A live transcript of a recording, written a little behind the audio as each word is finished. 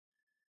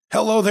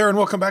Hello there and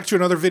welcome back to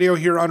another video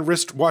here on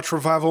Wristwatch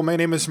Revival. My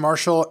name is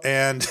Marshall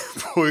and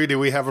boy do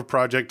we have a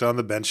project on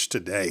the bench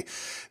today.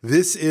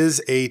 This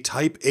is a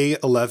Type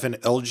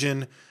A-11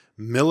 Elgin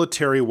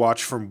military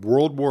watch from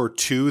World War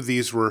II.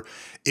 These were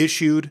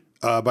issued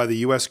by the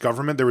US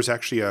government. There was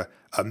actually a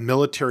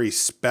military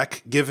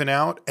spec given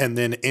out, and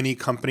then any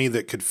company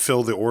that could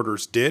fill the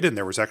orders did, and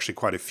there was actually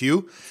quite a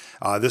few.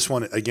 This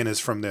one again is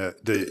from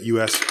the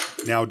US,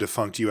 now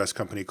defunct US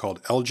company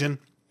called Elgin.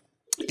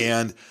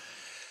 And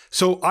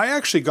so I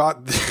actually got,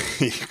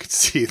 you can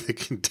see the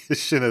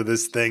condition of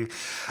this thing.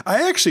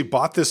 I actually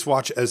bought this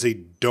watch as a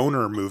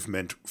donor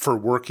movement for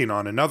working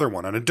on another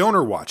one, on a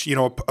donor watch, you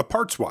know, a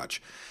parts watch.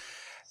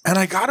 And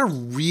I got a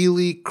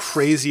really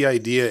crazy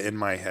idea in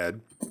my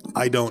head,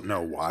 I don't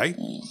know why,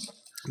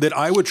 that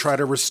I would try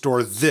to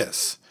restore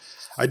this.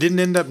 I didn't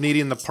end up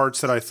needing the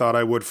parts that I thought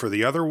I would for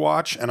the other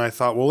watch. And I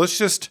thought, well, let's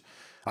just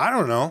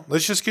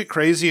get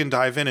crazy and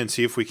dive in and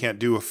see if we can't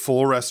do a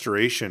full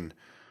restoration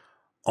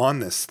on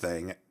this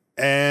thing.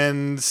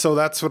 And so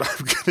that's what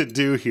I'm going to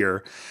do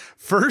here.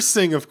 First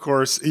thing, of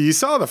course, you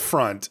saw the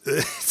front.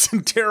 It's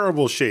in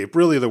terrible shape,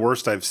 really the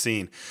worst I've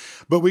seen.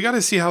 But we got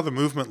to see how the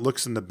movement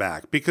looks in the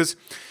back, because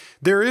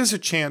there is a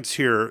chance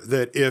here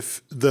that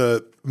if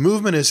the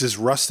movement is as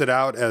rusted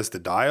out as the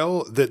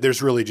dial, that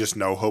there's really just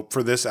no hope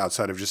for this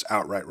outside of just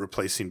outright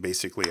replacing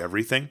basically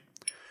everything.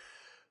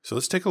 So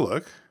let's take a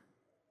look.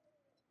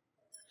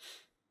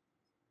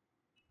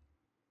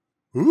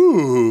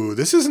 Ooh,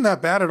 this isn't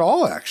that bad at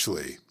all,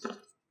 actually.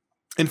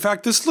 In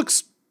fact, this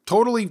looks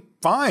totally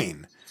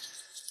fine.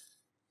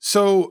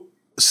 So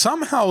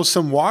somehow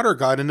some water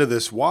got into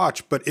this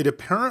watch, but it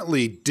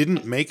apparently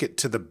didn't make it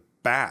to the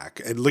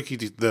back. And look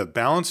at the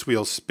balance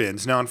wheel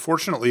spins. Now,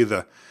 unfortunately,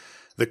 the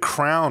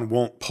crown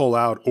won't pull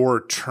out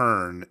or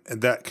turn,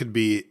 and that could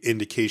be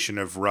indication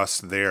of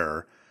rust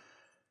there.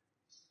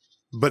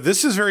 But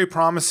this is very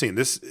promising.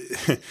 This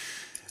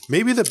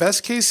maybe the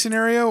best case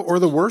scenario or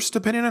the worst,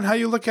 depending on how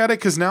you look at it.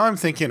 Because now I'm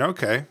thinking,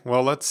 okay,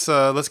 well, let's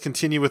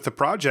continue with the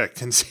project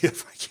and see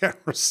if I can't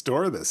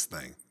restore this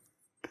thing.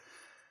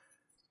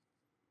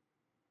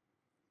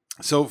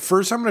 So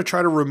first, I'm going to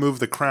try to remove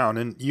the crown,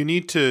 and you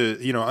need to,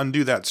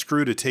 undo that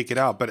screw to take it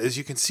out. But as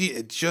you can see,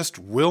 it just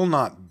will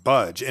not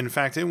budge. In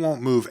fact, it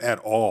won't move at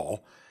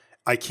all.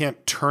 I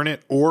can't turn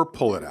it or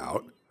pull it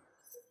out.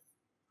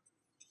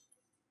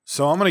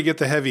 So I'm going to get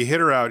the heavy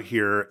hitter out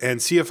here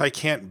and see if I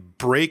can't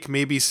break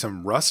maybe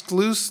some rust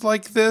loose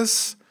like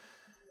this.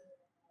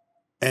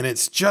 And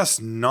it's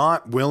just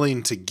not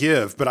willing to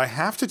give, but I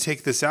have to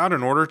take this out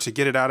in order to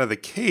get it out of the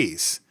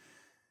case.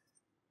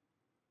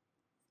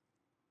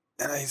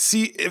 And I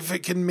see if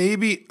it can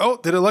maybe, oh,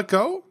 did it let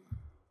go?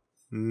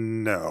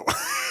 No,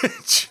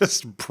 it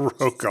just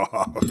broke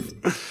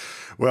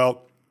off.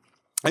 Well,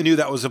 I knew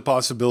that was a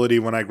possibility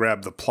when I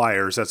grabbed the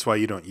pliers. That's why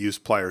you don't use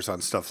pliers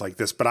on stuff like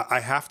this. But I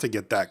have to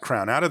get that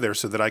crown out of there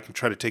so that I can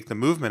try to take the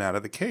movement out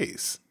of the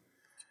case.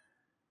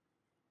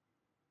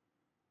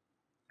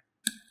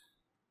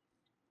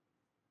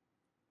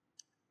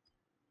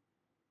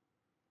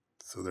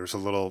 So there's a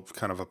little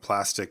kind of a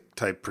plastic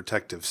type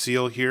protective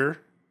seal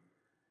here.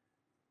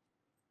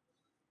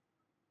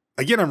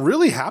 Again, I'm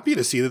really happy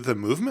to see that the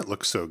movement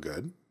looks so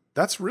good.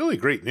 That's really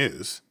great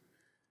news.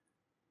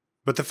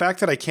 But the fact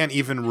that I can't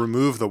even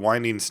remove the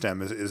winding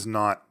stem is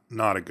not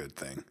a good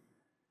thing.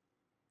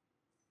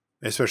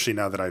 Especially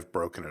now that I've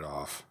broken it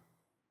off.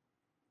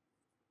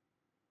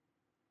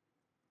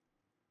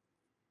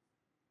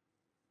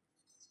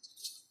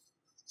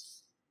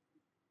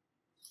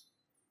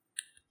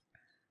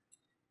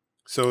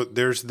 So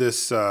there's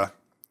this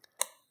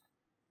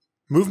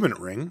movement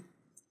ring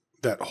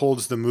that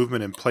holds the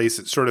movement in place.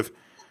 It sort of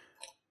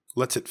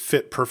lets it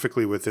fit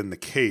perfectly within the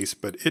case,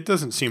 but it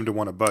doesn't seem to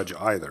want to budge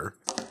either.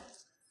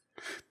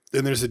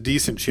 And there's a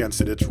decent chance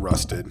that it's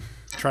rusted.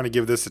 I'm trying to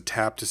give this a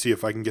tap to see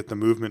if I can get the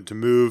movement to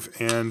move,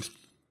 and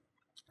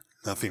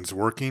nothing's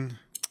working.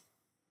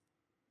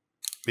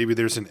 Maybe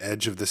there's an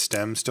edge of the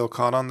stem still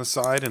caught on the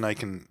side and I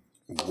can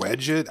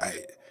wedge it.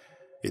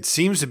 It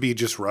seems to be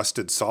just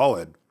rusted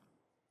solid.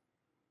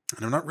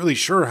 And I'm not really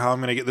sure how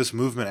I'm going to get this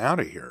movement out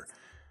of here.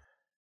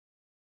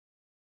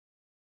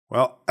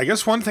 Well, I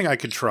guess one thing I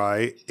could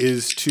try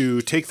is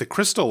to take the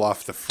crystal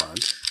off the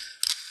front,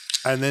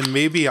 and then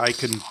maybe I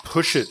can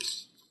push it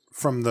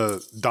from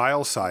the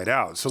dial side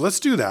out. So let's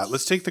do that.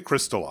 Let's take the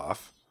crystal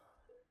off.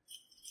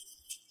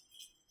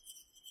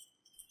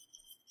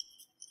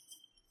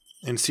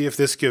 And see if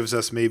this gives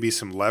us maybe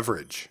some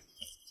leverage.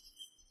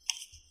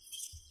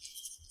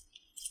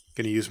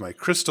 Going to use my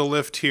crystal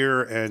lift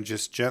here and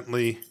just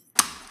gently...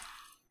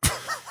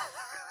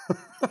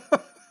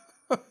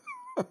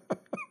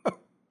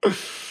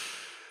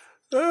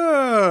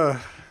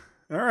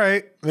 all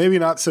right, maybe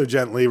not so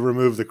gently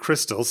remove the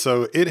crystal.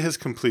 So it has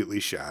completely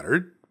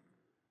shattered.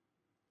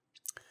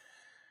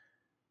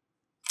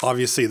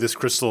 Obviously, this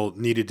crystal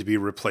needed to be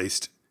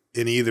replaced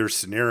in either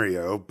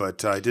scenario,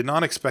 but I did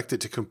not expect it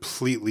to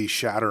completely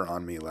shatter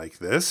on me like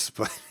this,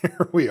 but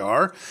here we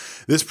are.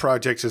 This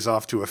project is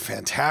off to a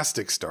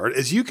fantastic start.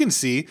 As you can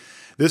see,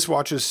 this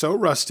watch is so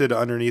rusted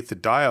underneath the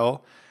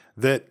dial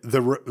that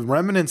the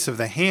remnants of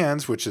the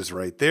hands, which is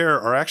right there,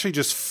 are actually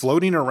just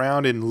floating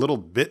around in little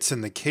bits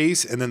in the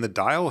case, and then the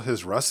dial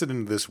has rusted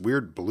into this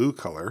weird blue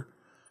color.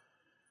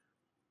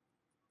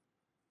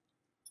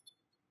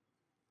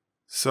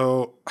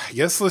 So I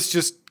guess let's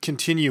just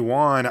continue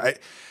on.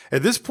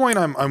 At this point,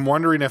 I'm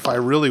wondering if I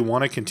really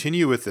want to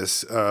continue with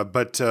this,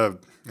 but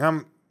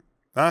I'm,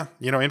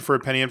 in for a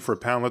penny, in for a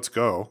pound. Let's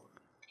go.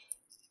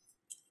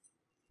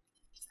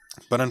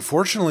 But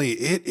unfortunately,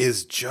 it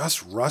is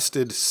just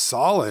rusted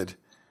solid.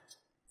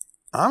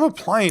 I'm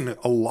applying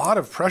a lot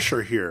of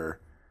pressure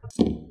here,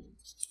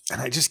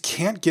 and I just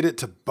can't get it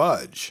to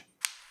budge.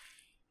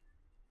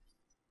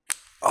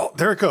 Oh,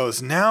 there it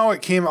goes. Now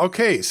it came.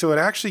 Okay, so it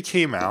actually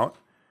came out.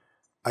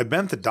 I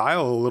bent the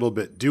dial a little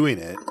bit doing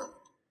it,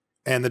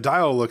 and the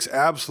dial looks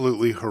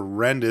absolutely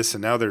horrendous,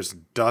 and now there's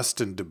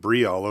dust and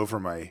debris all over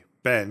my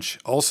bench.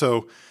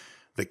 Also,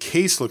 the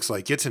case looks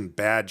like it's in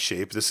bad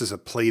shape. This is a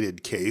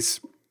plated case.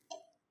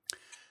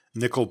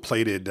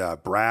 Nickel-plated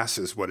brass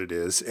is what it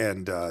is,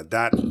 and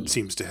that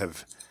seems to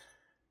have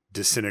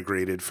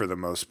disintegrated for the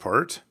most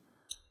part.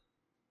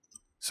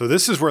 So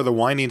this is where the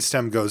winding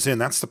stem goes in.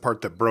 That's the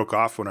part that broke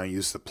off when I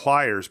used the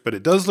pliers, but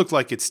it does look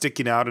like it's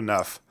sticking out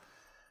enough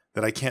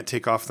that I can't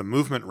take off the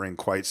movement ring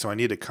quite, so I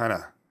need to kind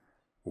of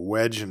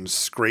wedge and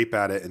scrape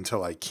at it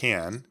until I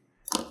can.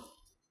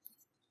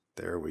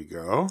 There we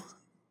go.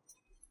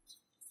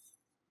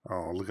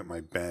 Oh, look at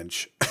my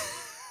bench.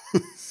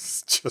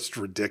 It's just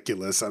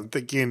ridiculous. I'm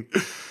thinking,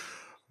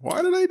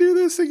 why did I do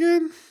this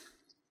again?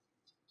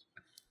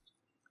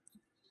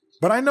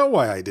 But I know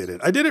why I did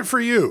it. I did it for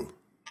you.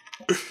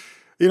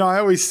 I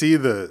always see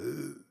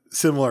the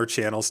similar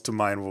channels to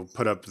mine will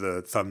put up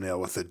the thumbnail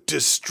with a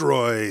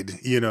destroyed,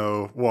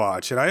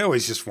 watch. And I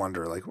always just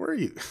wonder, like, where are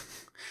you?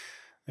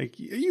 Like,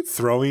 are you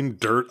throwing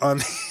dirt on?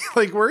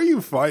 Like, where are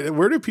you finding?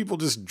 Where do people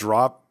just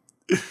drop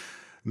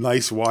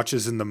nice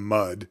watches in the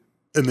mud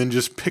and then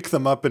just pick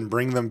them up and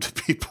bring them to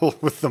people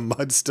with the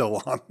mud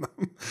still on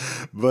them?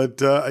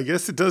 But I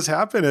guess it does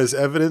happen, as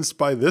evidenced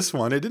by this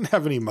one. It didn't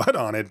have any mud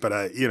on it, but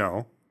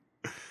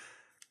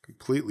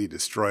completely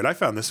destroyed. I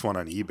found this one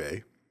on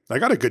eBay. I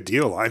got a good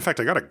deal. In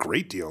fact, I got a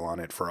great deal on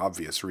it for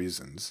obvious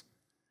reasons.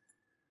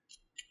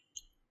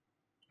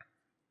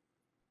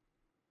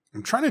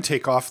 I'm trying to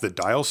take off the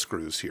dial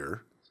screws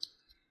here.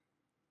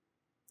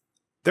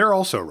 They're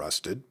also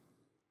rusted.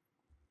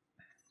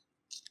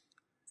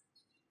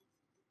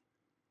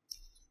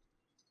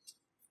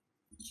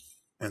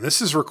 And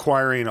this is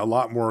requiring a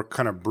lot more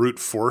kind of brute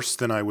force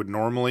than I would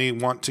normally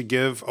want to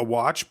give a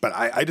watch, but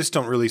I just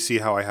don't really see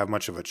how I have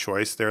much of a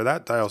choice there.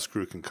 That dial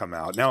screw can come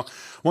out. Now,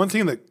 one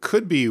thing that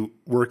could be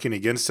working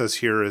against us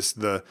here is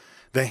the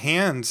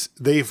hands,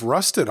 they've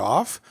rusted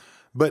off,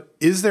 but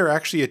is there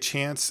actually a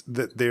chance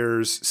that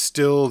there's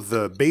still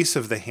the base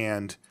of the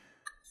hand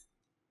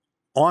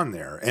on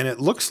there? And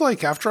it looks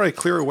like after I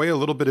clear away a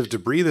little bit of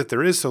debris that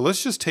there is, so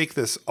let's just take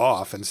this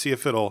off and see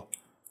if it'll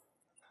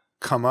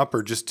come up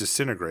or just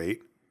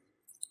disintegrate.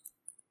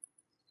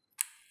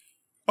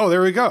 Oh,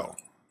 there we go.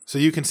 So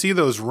you can see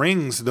those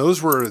rings.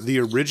 Those were the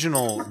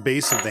original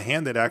base of the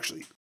hand that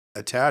actually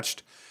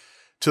attached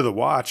to the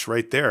watch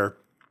right there.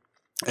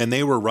 And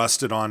they were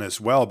rusted on as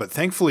well. But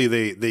thankfully,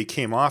 they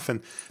came off.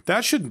 And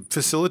that should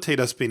facilitate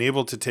us being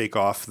able to take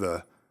off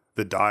the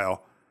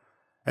dial.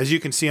 As you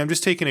can see, I'm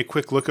just taking a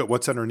quick look at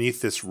what's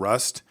underneath this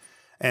rust.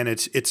 And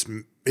it's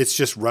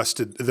just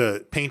rusted.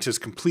 The paint is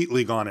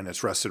completely gone and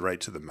it's rusted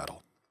right to the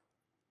metal.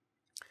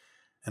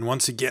 And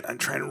once again, I'm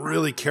trying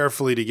really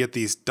carefully to get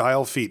these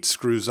dial feet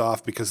screws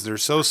off because they're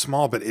so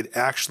small, but it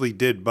actually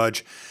did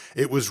budge.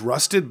 It was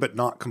rusted, but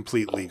not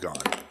completely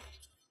gone.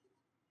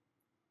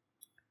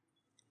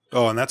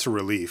 Oh, and that's a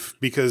relief,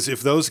 because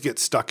if those get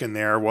stuck in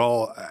there,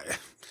 well,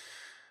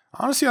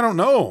 honestly, I don't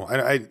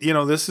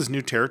know. This is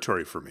new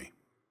territory for me.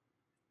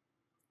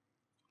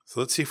 So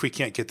let's see if we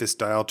can't get this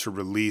dial to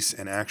release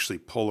and actually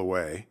pull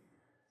away,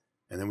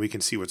 and then we can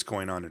see what's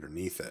going on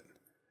underneath it.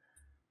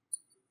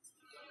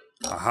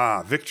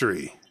 Aha,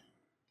 victory.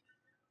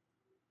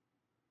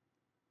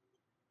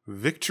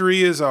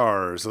 Victory is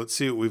ours. Let's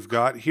see what we've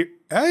got here.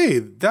 Hey,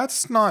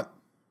 that's not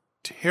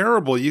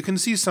terrible. You can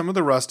see some of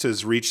the rust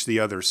has reached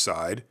the other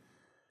side.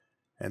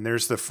 And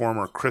there's the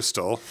former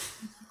crystal.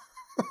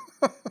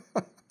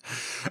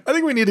 I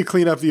think we need to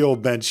clean up the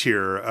old bench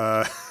here.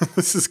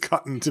 This has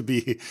gotten to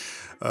be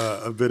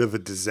a bit of a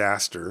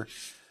disaster.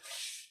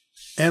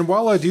 And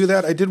while I do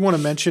that, I did want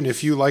to mention,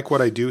 if you like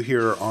what I do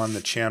here on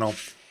the channel,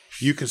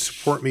 you can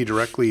support me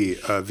directly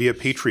via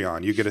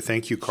Patreon. You get a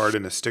thank you card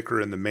and a sticker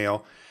in the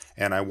mail.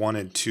 And I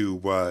wanted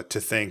to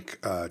thank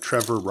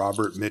Trevor,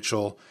 Robert,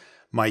 Mitchell,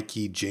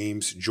 Mikey,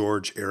 James,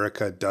 George,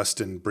 Erica,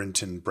 Dustin,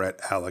 Brinton, Brett,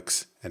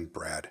 Alex, and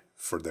Brad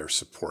for their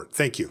support.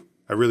 Thank you.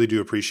 I really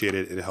do appreciate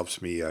it. It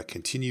helps me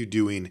continue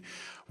doing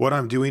what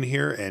I'm doing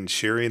here and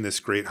sharing this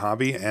great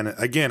hobby. And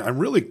again, I'm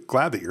really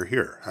glad that you're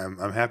here.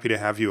 I'm happy to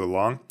have you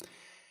along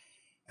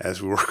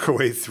as we work our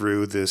way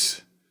through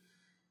this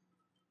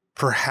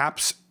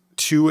perhaps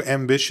too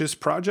ambitious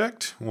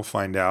project. We'll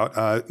find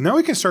out. Now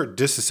we can start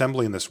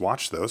disassembling this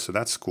watch though, so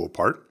that's the cool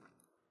part.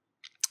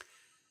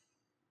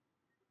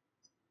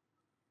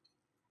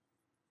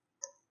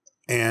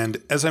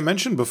 And as I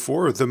mentioned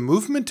before, the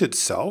movement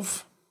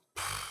itself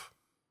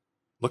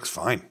looks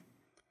fine.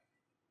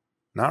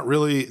 Not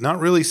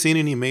really seeing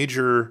any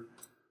major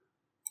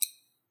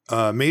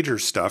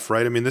stuff,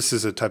 right? I mean, this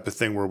is a type of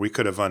thing where we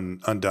could have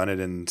undone it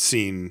and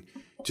seen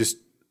just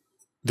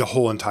the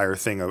whole entire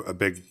thing, a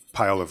big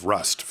pile of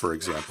rust, for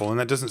example, and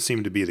that doesn't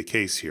seem to be the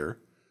case here.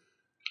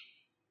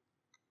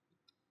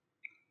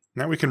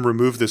 Now we can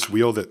remove this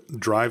wheel that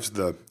drives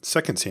the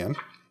seconds hand.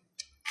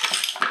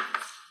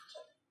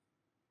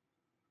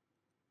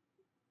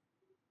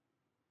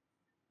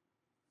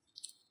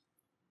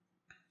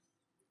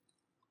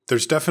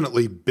 There's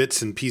definitely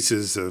bits and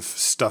pieces of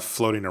stuff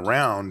floating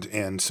around,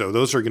 and so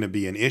those are going to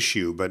be an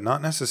issue, but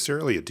not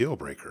necessarily a deal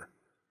breaker.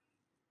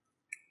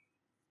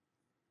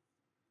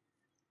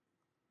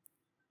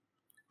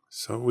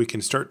 So we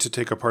can start to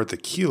take apart the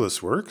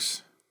keyless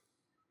works.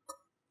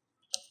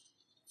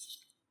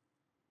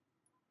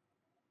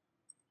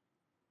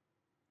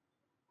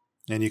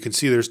 And you can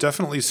see there's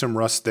definitely some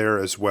rust there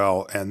as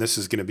well, and this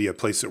is going to be a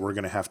place that we're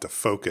going to have to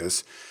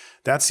focus.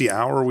 That's the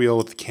hour wheel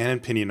with the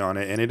cannon pinion on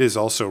it, and it is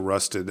also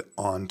rusted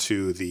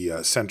onto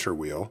the center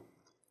wheel.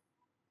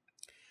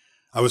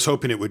 I was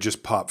hoping it would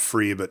just pop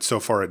free, but so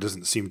far it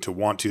doesn't seem to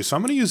want to. So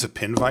I'm going to use a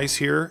pin vise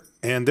here,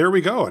 and there we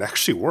go. It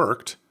actually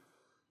worked.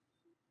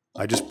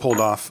 I just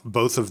pulled off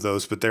both of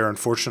those, but they're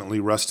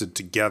unfortunately rusted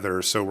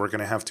together, so we're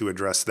going to have to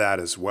address that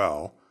as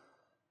well.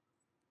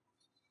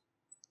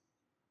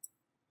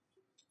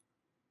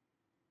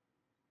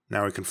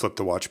 Now we can flip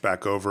the watch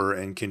back over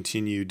and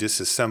continue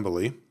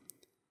disassembly.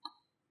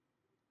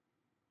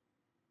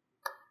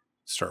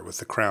 Start with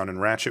the crown and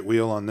ratchet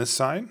wheel on this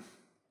side.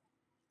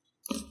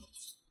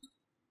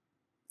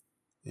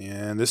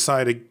 And this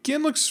side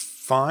again looks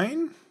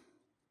fine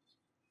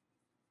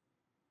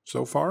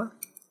so far.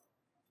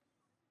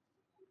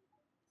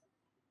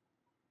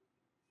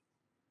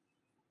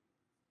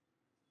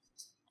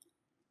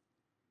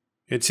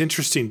 It's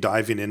interesting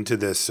diving into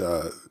this.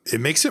 It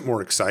makes it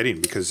more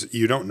exciting because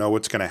you don't know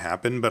what's going to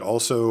happen, but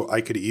also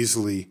I could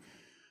easily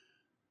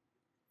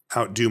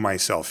outdo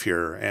myself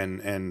here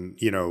and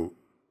you know,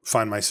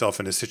 find myself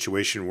in a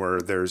situation where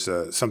there's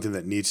something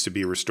that needs to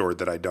be restored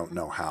that I don't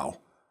know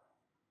how.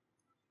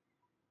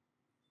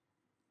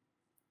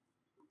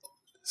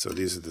 So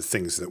these are the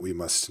things that we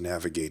must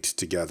navigate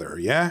together.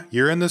 Yeah,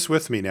 you're in this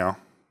with me now.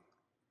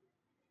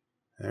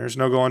 There's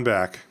no going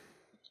back.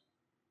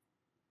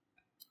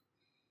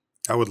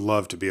 I would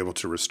love to be able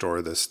to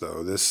restore this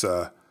though. These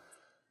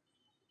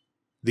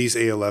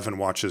A-11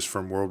 watches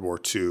from World War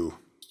II,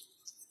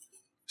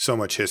 so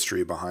much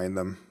history behind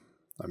them.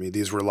 I mean,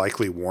 these were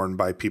likely worn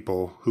by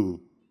people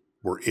who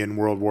were in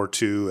World War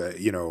II.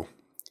 You know,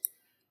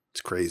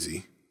 it's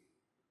crazy.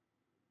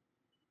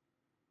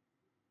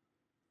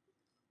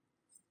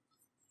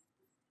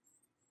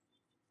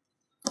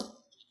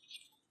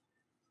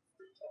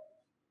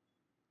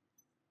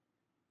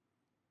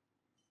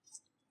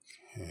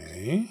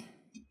 Okay.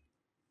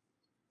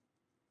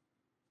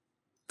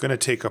 Going to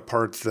take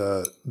apart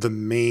the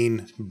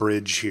main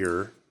bridge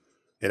here.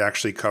 It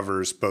actually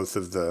covers both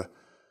of the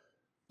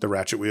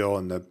ratchet wheel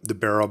and the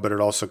barrel, but it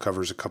also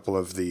covers a couple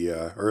of the,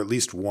 or at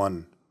least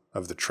one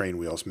of the train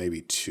wheels,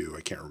 maybe two,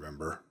 I can't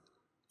remember.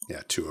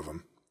 Yeah, two of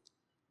them.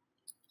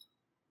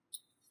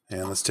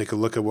 And let's take a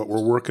look at what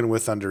we're working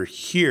with under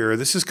here.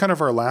 This is kind of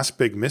our last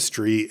big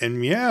mystery,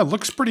 and yeah, it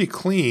looks pretty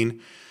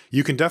clean.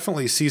 You can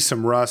definitely see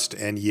some rust,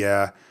 and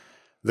yeah,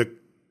 the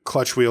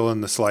clutch wheel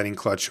and the sliding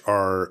clutch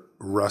are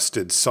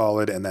rusted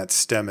solid, and that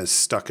stem is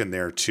stuck in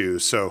there too.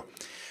 So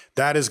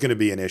that is going to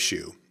be an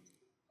issue.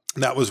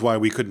 That was why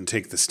we couldn't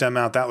take the stem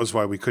out. That was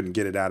why we couldn't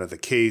get it out of the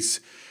case.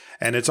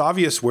 And it's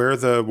obvious where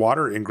the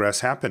water ingress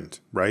happened,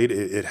 right?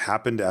 It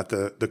happened at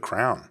the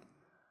crown.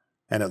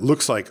 And it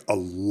looks like a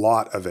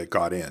lot of it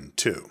got in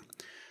too.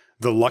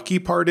 The lucky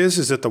part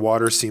is that the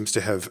water seems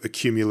to have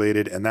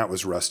accumulated, and that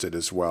was rusted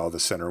as well, the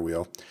center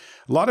wheel.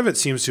 A lot of it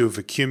seems to have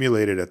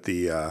accumulated at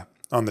the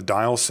on the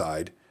dial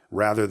side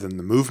rather than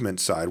the movement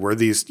side, where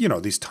these, you know,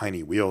 these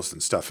tiny wheels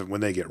and stuff, and when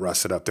they get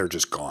rusted up, they're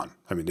just gone.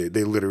 I mean,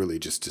 they literally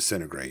just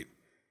disintegrate.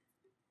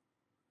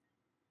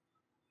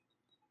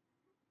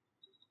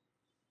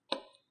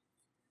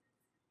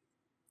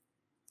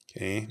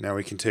 Okay, now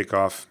we can take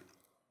off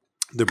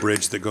the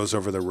bridge that goes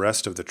over the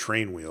rest of the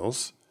train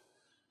wheels.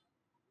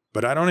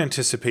 But I don't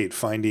anticipate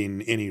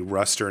finding any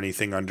rust or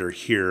anything under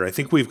here. I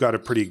think we've got a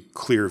pretty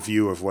clear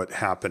view of what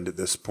happened at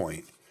this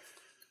point.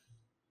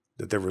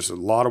 That there was a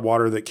lot of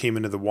water that came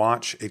into the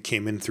watch. It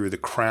came in through the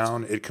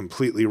crown. It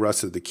completely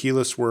rusted the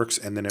keyless works,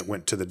 and then it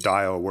went to the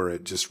dial where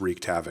it just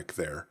wreaked havoc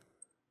there.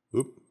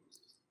 Oop.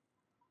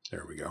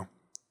 There we go.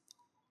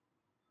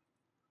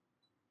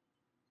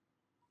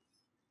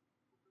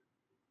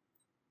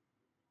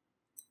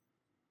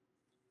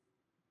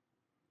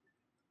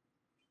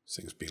 This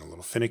thing's being a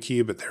little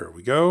finicky, but there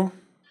we go.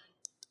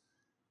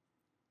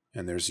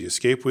 And there's the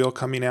escape wheel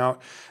coming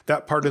out.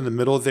 That part in the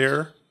middle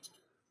there,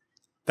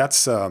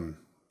 that's the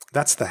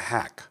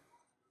hack.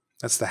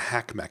 That's the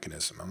hack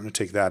mechanism. I'm going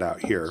to take that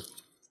out here.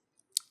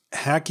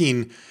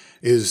 Hacking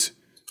is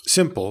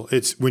simple.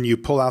 It's when you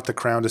pull out the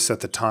crown to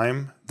set the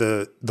time,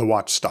 the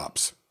watch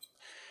stops.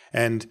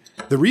 And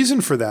the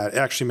reason for that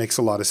actually makes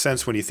a lot of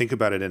sense when you think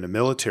about it in a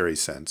military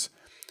sense,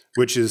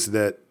 which is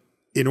that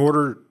in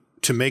order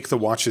to make the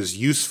watches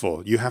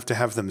useful, you have to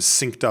have them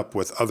synced up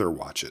with other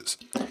watches.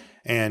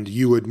 And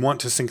you would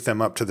want to sync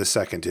them up to the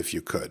second if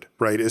you could,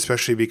 right?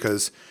 Especially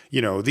because, you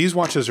know, these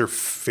watches are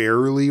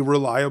fairly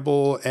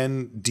reliable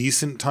and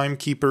decent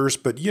timekeepers,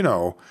 but, you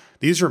know,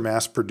 these are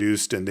mass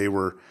produced and they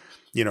were,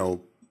 you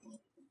know,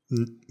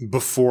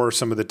 before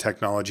some of the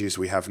technologies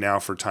we have now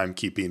for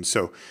timekeeping.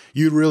 So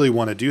you'd really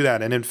want to do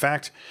that. And in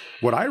fact,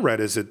 what I read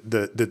is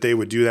that they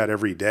would do that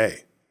every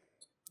day,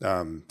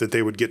 that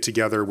they would get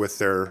together with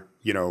their,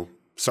 you know,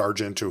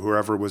 sergeant or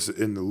whoever was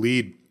in the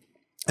lead,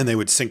 and they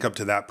would sync up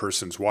to that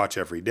person's watch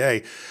every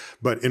day.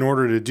 But in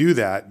order to do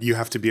that, you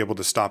have to be able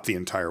to stop the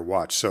entire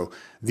watch. So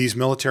these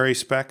military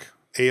spec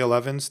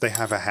A-11s, they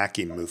have a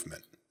hacking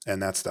movement.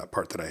 And that's that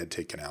part that I had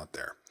taken out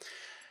there.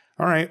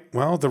 All right,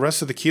 well, the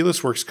rest of the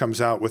keyless works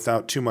comes out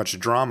without too much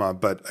drama.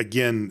 But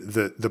again,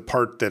 the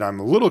part that I'm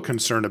a little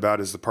concerned about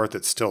is the part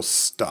that's still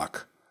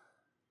stuck,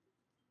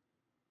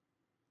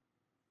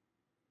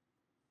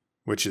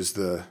 which is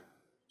the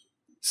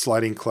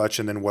sliding clutch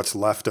and then what's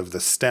left of the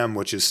stem,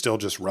 which is still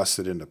just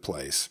rusted into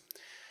place.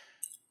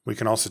 We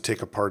can also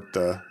take apart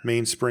the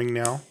mainspring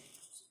now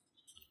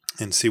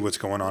and see what's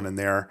going on in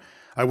there.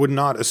 I would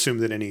not assume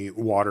that any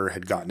water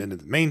had gotten into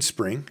the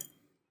mainspring,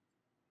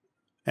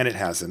 and it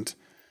hasn't.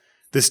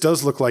 This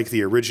does look like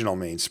the original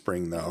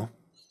mainspring, though.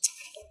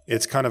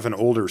 It's kind of an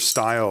older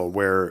style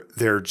where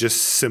they're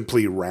just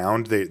simply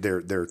round.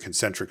 They're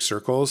concentric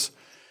circles,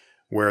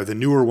 where the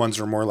newer ones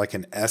are more like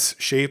an S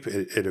shape.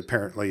 It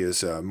apparently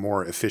is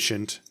more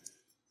efficient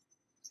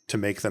to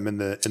make them in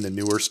the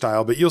newer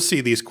style. But you'll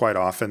see these quite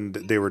often.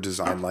 They were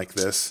designed like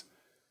this.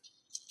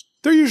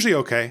 They're usually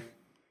okay.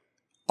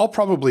 I'll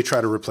probably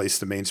try to replace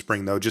the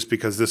mainspring, though, just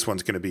because this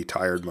one's going to be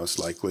tired most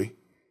likely.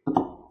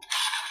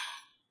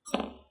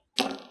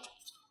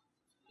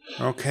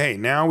 Okay,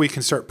 now we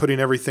can start putting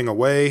everything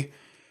away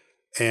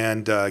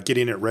and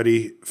getting it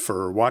ready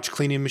for watch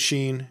cleaning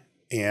machine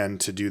and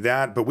to do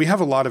that. But we have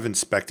a lot of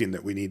inspecting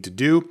that we need to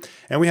do,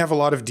 and we have a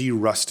lot of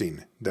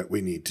de-rusting that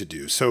we need to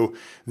do. So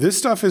this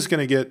stuff is going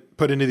to get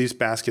put into these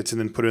baskets and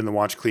then put in the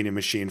watch cleaning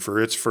machine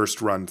for its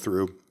first run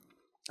through.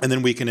 And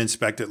then we can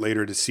inspect it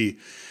later to see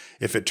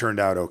if it turned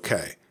out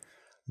okay.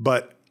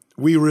 But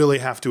we really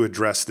have to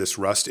address this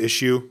rust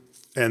issue,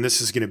 and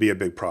this is going to be a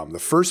big problem. The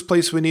first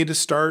place we need to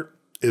start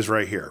is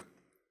right here,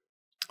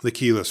 the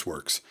keyless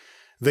works.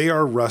 They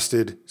are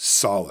rusted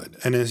solid.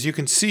 And as you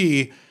can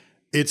see,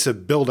 it's a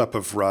buildup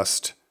of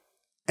rust,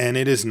 and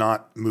it is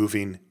not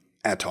moving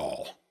at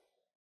all.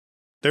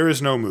 There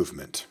is no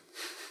movement.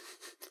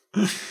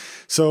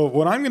 So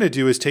what I'm going to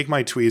do is take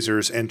my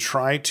tweezers and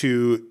try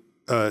to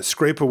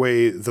scrape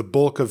away the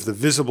bulk of the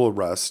visible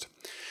rust,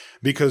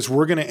 because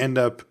we're going to end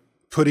up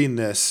putting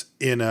this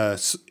in a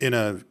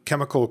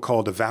chemical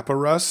called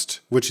evaporust,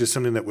 which is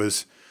something that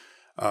was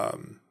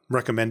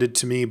recommended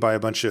to me by a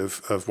bunch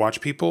of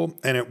watch people,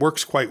 and it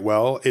works quite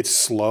well. It's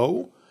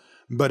slow,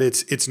 but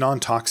it's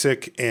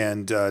non-toxic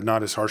and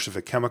not as harsh of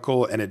a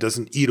chemical, and it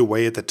doesn't eat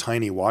away at the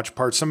tiny watch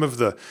parts. Some of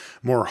the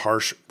more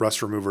harsh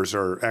rust removers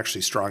are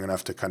actually strong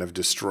enough to kind of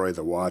destroy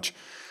the watch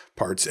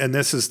parts. And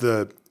this is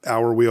the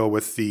hour wheel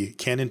with the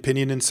cannon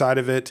pinion inside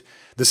of it.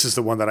 This is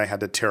the one that I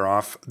had to tear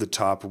off the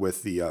top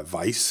with the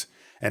vise.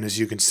 And as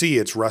you can see,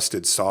 it's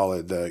rusted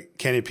solid. The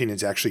cannon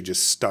pinion's actually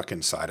just stuck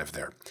inside of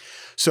there.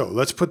 So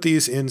let's put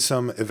these in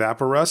some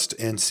evaporust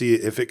and see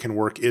if it can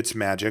work its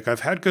magic.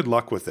 I've had good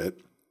luck with it,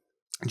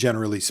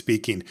 generally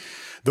speaking.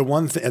 The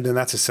one thing, and then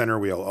that's a center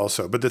wheel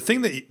also. But the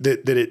thing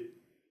that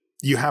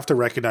you have to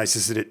recognize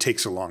is that it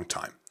takes a long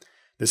time.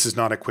 This is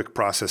not a quick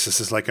process. This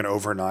is like an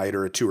overnight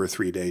or a 2 or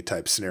 3 day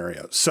type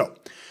scenario. So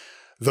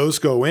those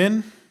go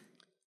in,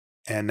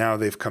 and now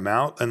they've come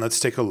out, and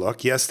let's take a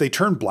look. Yes, they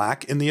turn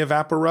black in the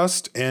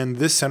evaporust, and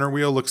this center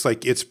wheel looks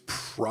like it's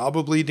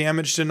probably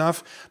damaged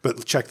enough,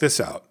 but check this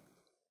out.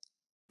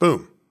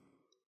 Boom.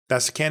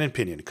 That's the cannon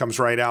pinion. It comes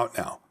right out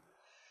now.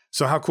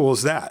 So how cool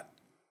is that?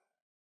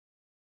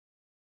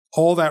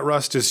 All that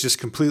rust is just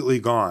completely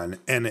gone,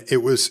 and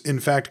it was,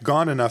 in fact,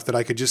 gone enough that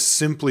I could just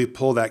simply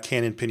pull that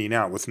cannon pinion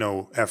out with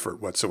no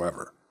effort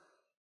whatsoever.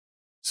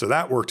 So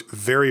that worked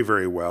very,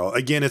 very well.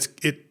 Again,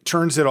 it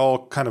turns it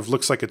all kind of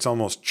looks like it's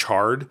almost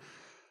charred.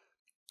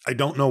 I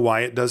don't know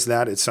why it does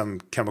that. It's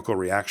some chemical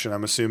reaction,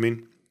 I'm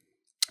assuming.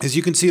 As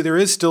you can see, there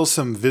is still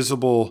some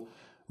visible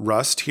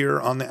rust here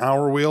on the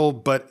hour wheel,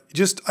 but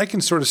I can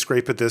sort of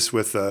scrape at this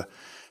with a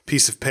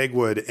piece of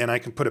pegwood, and I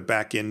can put it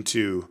back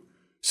into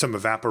some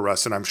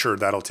evaporust, and I'm sure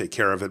that'll take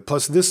care of it.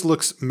 Plus, this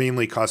looks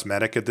mainly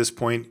cosmetic at this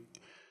point.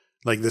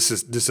 Like this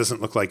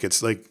doesn't look like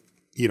it's like,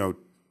 you know,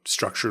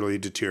 structurally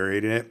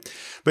deteriorating it.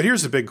 But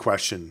here's the big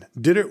question.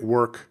 Did it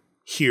work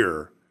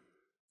here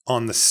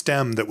on the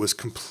stem that was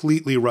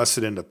completely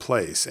rusted into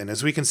place? And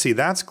as we can see,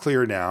 that's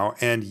clear now.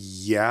 And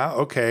yeah,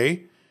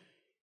 okay,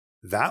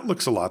 that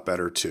looks a lot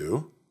better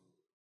too.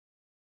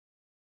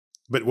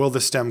 But will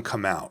the stem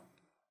come out?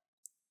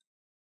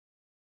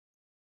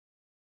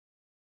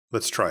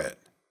 Let's try it.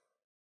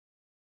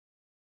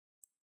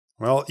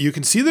 Well, you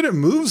can see that it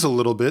moves a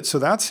little bit, so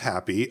that's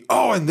happy.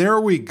 Oh, and there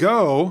we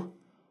go.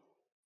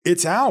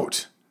 It's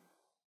out.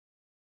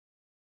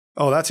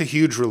 Oh, that's a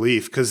huge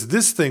relief because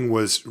this thing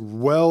was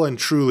well and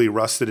truly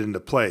rusted into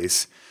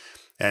place.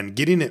 And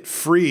getting it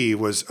free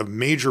was a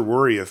major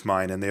worry of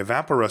mine, and the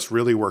Evaporust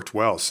really worked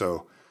well.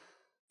 So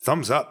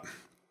thumbs up.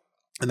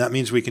 And that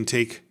means we can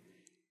take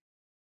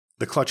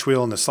the clutch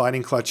wheel and the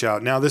sliding clutch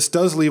out. Now, this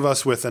does leave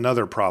us with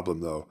another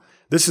problem, though.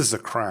 This is the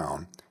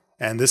crown.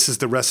 And this is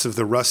the rest of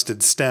the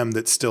rusted stem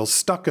that's still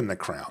stuck in the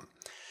crown.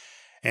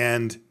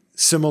 And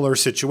similar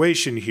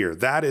situation here.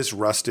 That is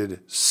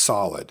rusted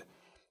solid.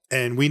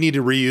 And we need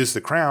to reuse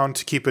the crown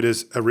to keep it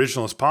as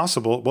original as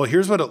possible. Well,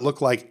 here's what it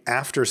looked like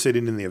after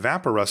sitting in the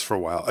Evaporust for a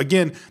while.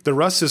 Again, the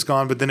rust is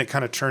gone, but then it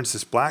kind of turns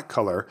this black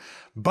color.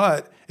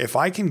 But if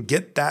I can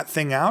get that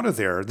thing out of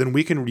there, then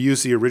we can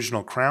reuse the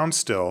original crown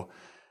still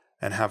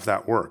and have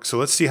that work. So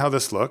let's see how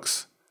this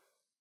looks.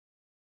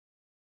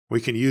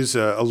 We can use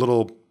a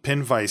little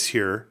pin vise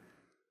here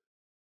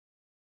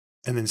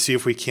and then see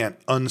if we can't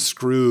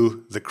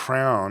unscrew the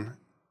crown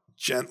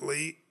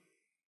gently,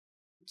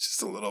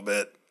 just a little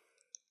bit.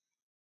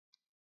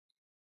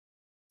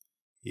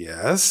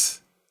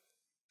 Yes,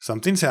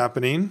 something's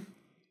happening.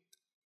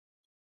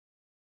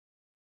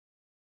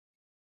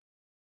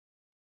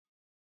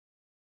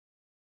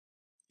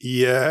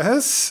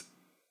 Yes.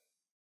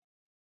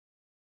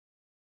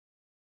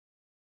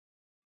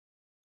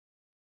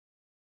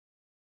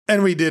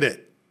 And we did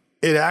it.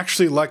 It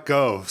actually let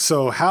go.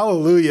 So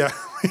hallelujah.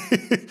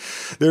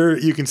 There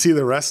you can see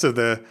the rest of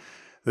the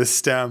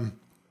stem.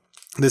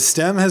 The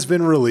stem has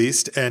been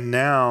released, and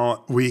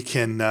now we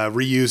can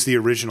reuse the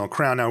original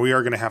crown. Now we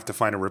are going to have to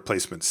find a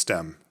replacement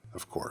stem,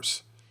 of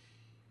course.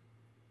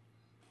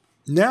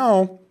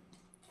 Now,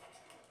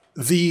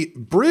 the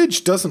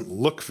bridge doesn't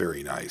look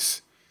very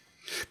nice.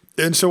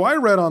 And so I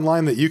read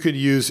online that you could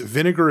use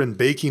vinegar and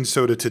baking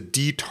soda to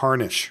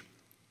detarnish.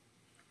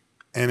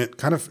 And it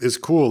kind of is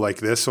cool like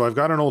this. So I've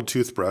got an old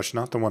toothbrush,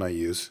 not the one I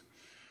use,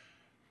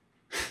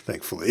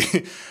 thankfully.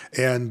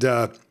 And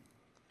I'm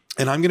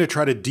going to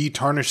try to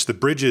detarnish the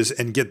bridges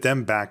and get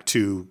them back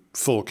to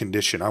full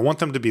condition. I want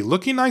them to be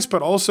looking nice,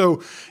 but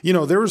also, you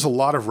know, there was a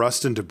lot of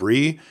rust and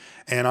debris,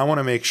 and I want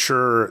to make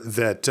sure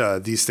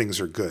that these things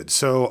are good.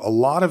 So a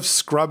lot of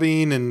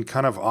scrubbing and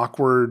kind of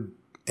awkward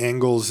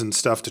angles and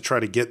stuff to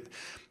try to get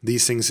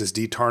these things as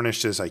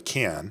detarnished as I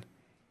can.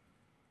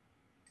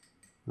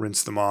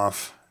 Rinse them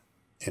off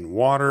in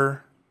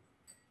water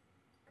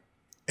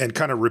and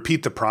kind of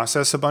repeat the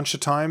process a bunch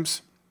of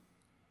times.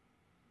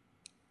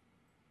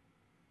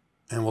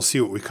 And we'll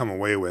see what we come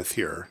away with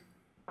here.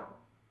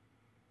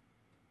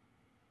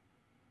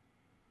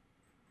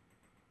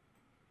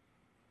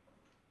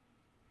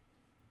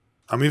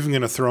 I'm even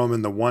going to throw them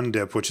in the one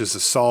dip, which is a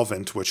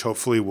solvent, which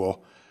hopefully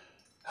will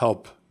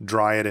help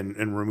dry it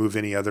and remove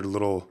any other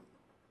little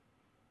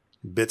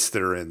bits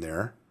that are in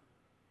there.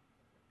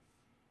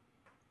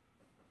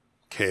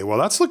 Okay, well,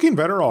 that's looking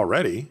better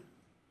already.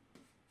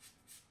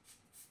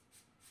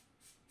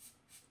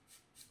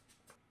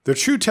 The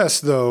true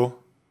test, though,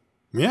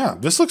 yeah,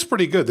 this looks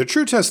pretty good. The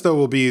true test, though,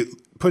 will be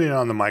putting it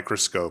on the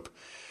microscope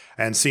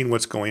and seeing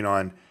what's going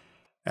on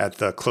at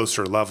the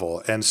closer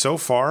level. And so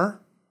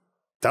far,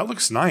 that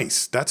looks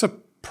nice. That's a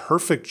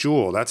perfect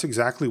jewel. That's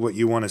exactly what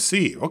you want to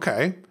see.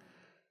 Okay.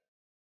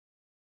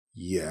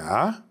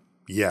 Yeah,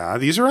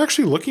 these are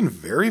actually looking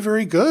very,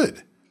 very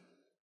good.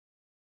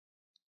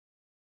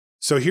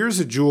 So here's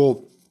a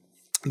jewel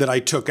that I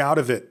took out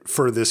of it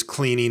for this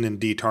cleaning and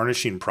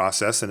detarnishing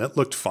process, and it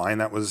looked fine.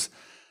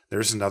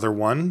 There's another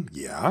one.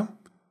 Yeah.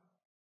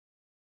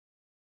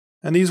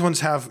 And these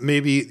ones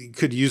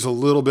could use a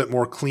little bit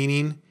more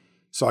cleaning,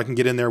 so I can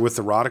get in there with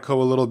the Rodico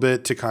a little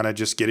bit to kind of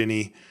just get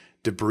any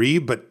debris,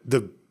 but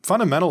the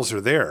fundamentals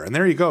are there. And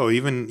there you go.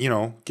 Even,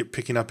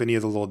 picking up any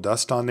of the little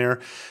dust on there.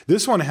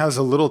 This one has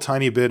a little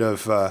tiny bit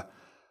of,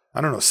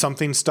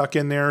 something stuck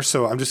in there.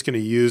 So I'm just going to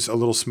use a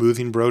little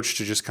smoothing broach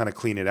to just kind of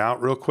clean it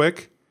out real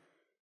quick.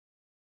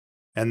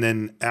 And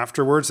then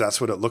afterwards,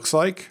 that's what it looks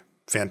like.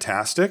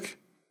 Fantastic.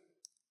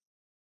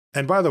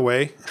 And by the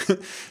way,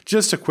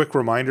 just a quick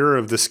reminder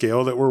of the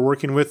scale that we're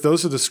working with.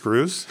 Those are the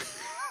screws.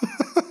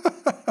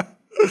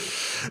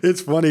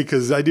 It's funny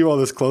because I do all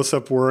this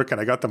close-up work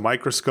and I got the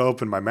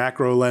microscope and my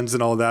macro lens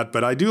and all that,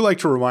 but I do like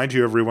to remind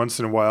you every once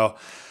in a while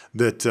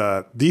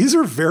that these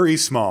are very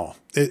small.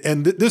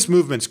 And this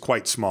movement's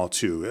quite small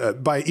too.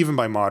 Even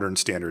by modern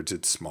standards,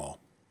 it's small.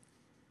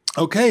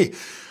 Okay,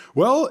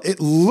 well, it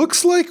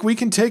looks like we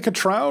can take a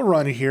trial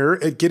run here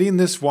at getting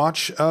this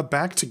watch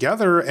back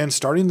together and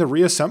starting the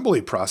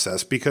reassembly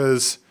process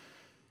because,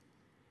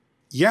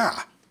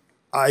 yeah,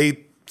 I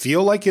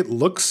feel like it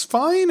looks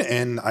fine,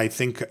 and I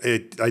think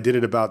I did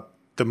it about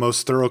the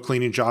most thorough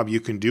cleaning job you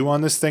can do on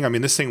this thing. I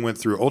mean, this thing went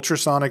through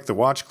ultrasonic, the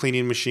watch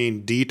cleaning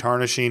machine,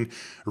 de-tarnishing,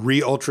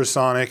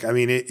 re-ultrasonic. I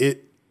mean,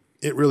 it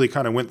really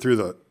kind of went through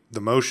the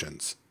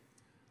motions.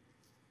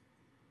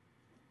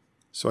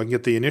 So I can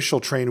get the initial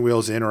train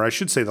wheels in, or I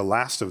should say the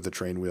last of the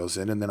train wheels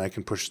in, and then I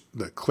can push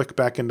the click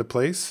back into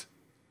place.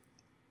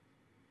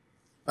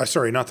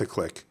 Sorry, not the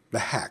click, the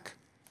hack.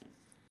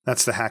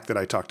 That's the hack that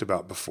I talked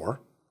about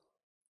before.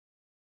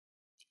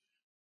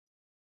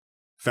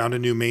 Found a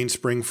new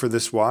mainspring for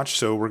this watch,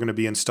 so we're going to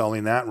be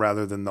installing that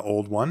rather than the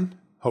old one.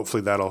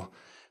 Hopefully that'll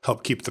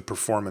help keep the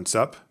performance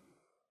up.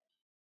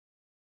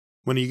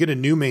 When you get a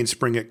new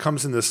mainspring, it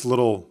comes in this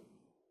little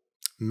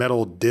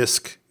metal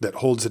disc that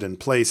holds it in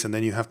place, and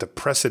then you have to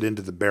press it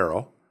into the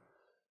barrel.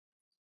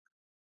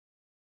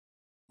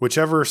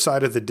 Whichever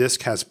side of the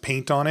disc has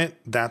paint on it,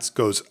 that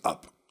goes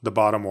up. The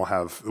bottom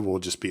will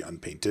just be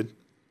unpainted.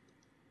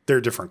 They're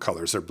different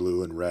colors. They're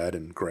blue and red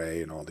and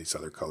gray and all these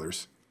other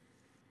colors.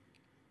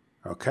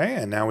 Okay,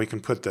 and now we can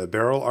put the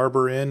barrel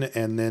arbor in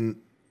and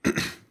then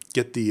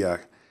get the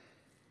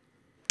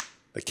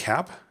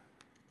cap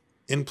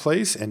in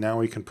place, and now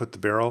we can put the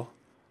barrel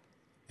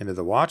into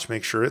the watch,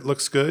 make sure it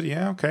looks good.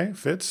 Yeah, okay,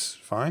 fits,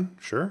 fine,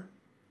 sure.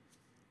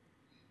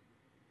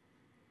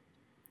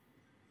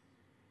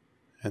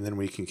 And then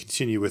we can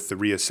continue with the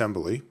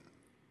reassembly.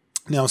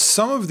 Now,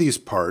 some of these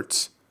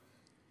parts,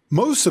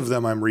 most of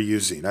them I'm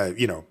reusing.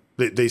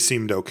 They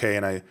seemed okay,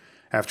 and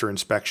after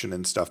inspection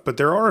and stuff. But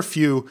there are a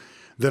few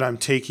that I'm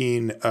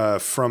taking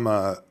from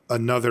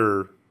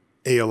another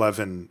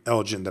A-11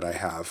 Elgin that I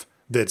have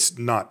that's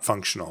not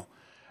functional.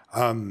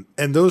 And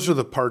those are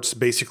the parts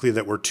basically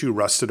that were too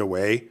rusted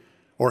away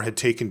or had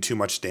taken too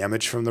much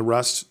damage from the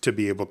rust to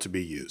be able to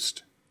be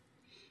used.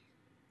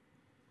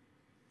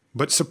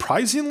 But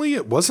surprisingly,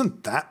 it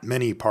wasn't that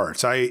many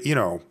parts.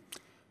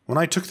 When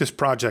I took this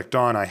project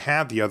on, I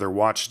had the other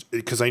watch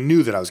because I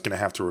knew that I was going to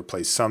have to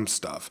replace some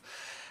stuff.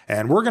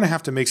 And we're going to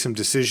have to make some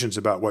decisions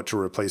about what to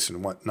replace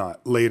and what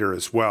not later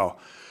as well.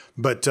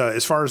 But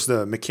as far as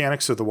the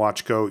mechanics of the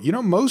watch go,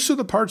 most of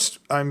the parts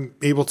I'm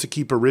able to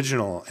keep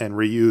original and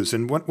reuse.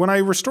 And when I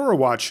restore a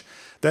watch,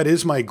 that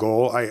is my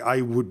goal.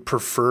 I would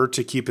prefer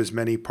to keep as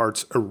many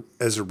parts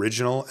as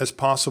original as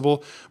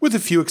possible, with a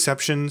few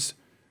exceptions.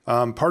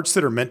 Parts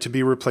that are meant to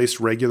be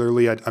replaced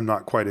regularly, I'm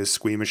not quite as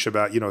squeamish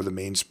about. The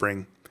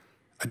mainspring.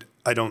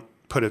 I don't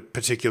put a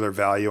particular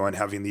value on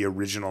having the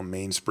original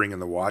mainspring in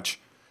the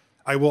watch.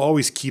 I will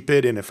always keep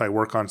it, and if I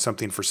work on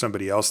something for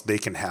somebody else, they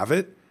can have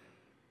it.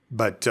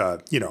 But,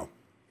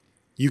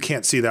 you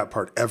can't see that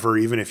part ever,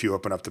 even if you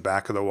open up the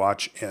back of the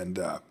watch, and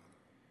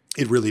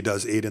it really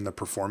does aid in the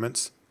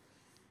performance.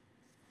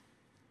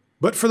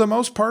 But for the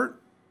most part,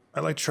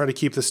 I like to try to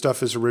keep the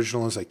stuff as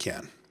original as I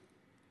can.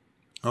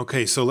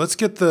 Okay, so let's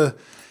get the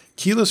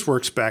keyless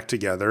works back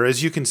together.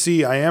 As you can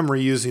see, I am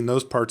reusing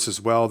those parts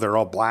as well. They're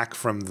all black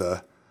from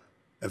the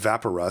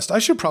evaporust. I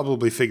should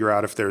probably figure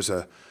out if there's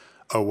a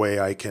way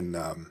I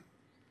can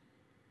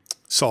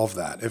solve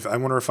that. I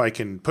wonder if I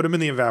can put them in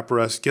the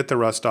evaporust, get the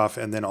rust off,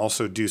 and then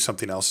also do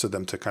something else to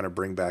them to kind of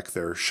bring back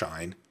their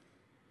shine.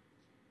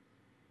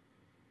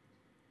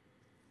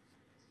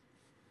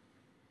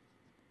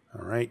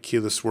 All right,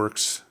 keyless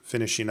works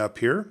finishing up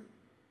here.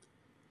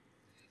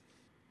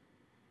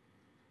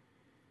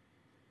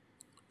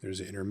 There's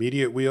an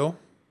intermediate wheel.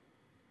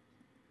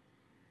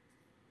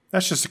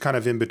 That's just a kind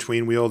of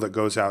in-between wheel that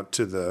goes out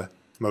to the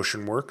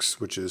motion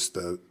works, which is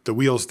the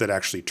wheels that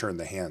actually turn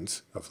the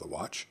hands of the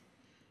watch.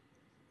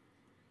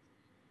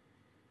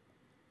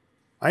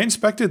 I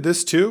inspected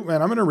this too,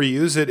 and I'm going to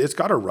reuse it. It's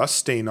got a rust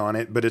stain on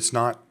it, but it's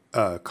not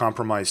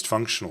compromised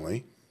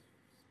functionally.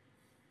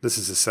 This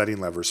is a setting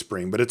lever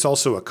spring, but it's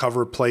also a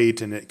cover plate,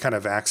 and it kind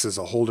of acts as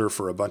a holder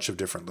for a bunch of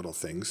different little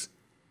things.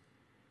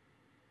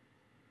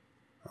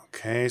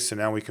 Okay, so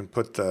now we can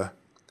put the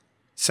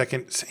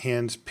second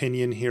hand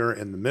pinion here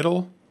in the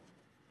middle.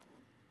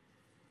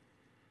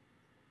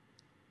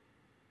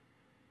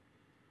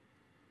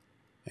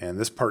 And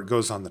this part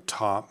goes on the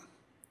top.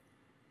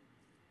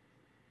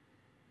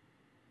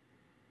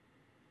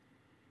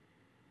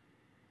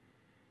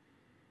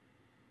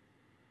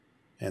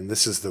 And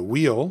this is the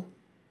wheel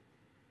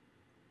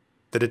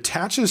that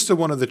attaches to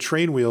one of the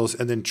train wheels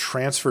and then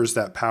transfers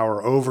that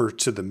power over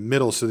to the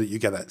middle so that you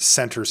get that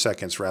center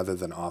seconds rather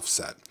than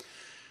offset.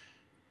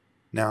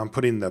 Now I'm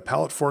putting the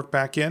pallet fork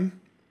back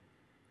in.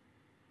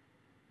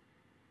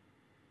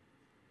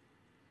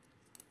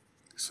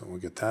 So we'll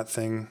get that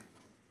thing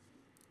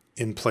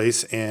in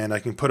place, and I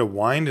can put a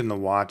wind in the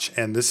watch.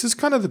 And this is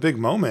kind of the big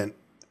moment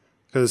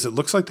because it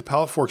looks like the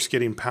pallet fork's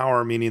getting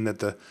power, meaning that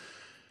the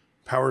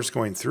power is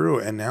going through.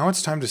 And now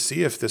it's time to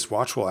see if this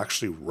watch will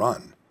actually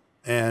run.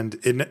 And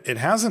it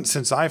hasn't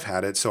since I've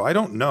had it, so I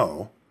don't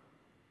know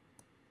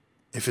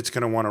if it's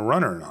going to want to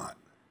run or not.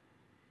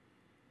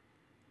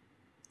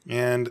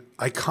 And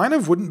I kind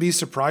of wouldn't be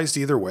surprised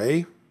either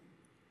way,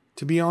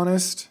 to be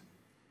honest.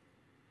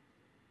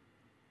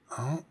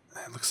 Oh,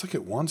 it looks like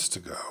it wants to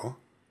go.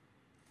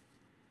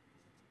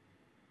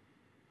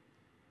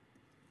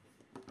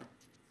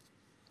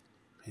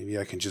 Maybe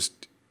I can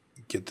just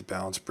get the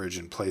balance bridge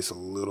in place a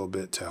little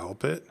bit to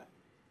help it.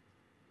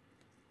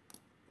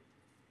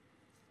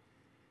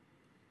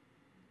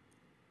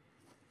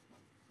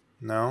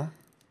 No?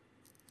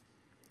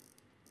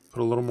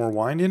 Put a little more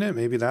wind in it?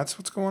 Maybe that's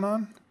what's going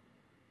on?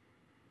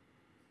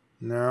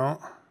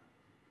 No.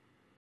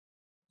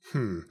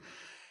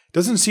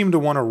 Doesn't seem to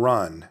want to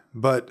run,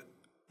 but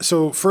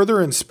so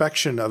further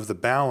inspection of the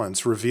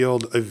balance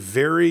revealed a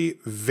very,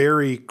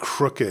 very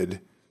crooked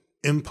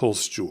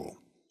impulse jewel.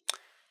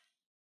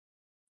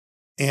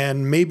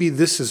 And maybe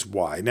this is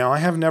why. Now, I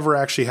have never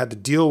actually had to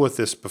deal with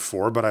this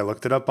before, but I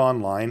looked it up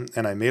online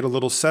and I made a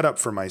little setup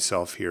for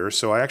myself here.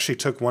 So I actually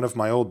took one of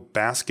my old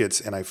baskets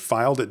and I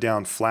filed it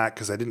down flat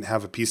because I didn't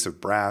have a piece of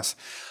brass.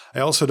 I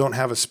also don't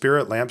have a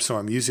spirit lamp, so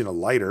I'm using a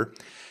lighter.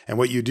 And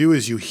what you do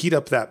is you heat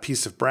up that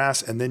piece of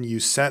brass and then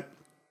you set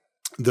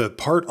the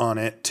part on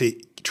it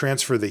to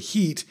transfer the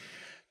heat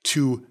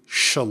to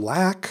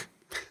shellac,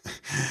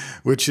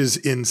 which is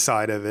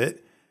inside of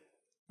it.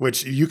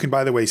 Which you can,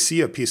 by the way,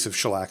 see a piece of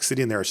shellac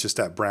sitting there. It's just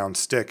that brown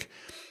stick.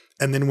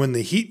 And then when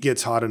the heat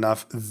gets hot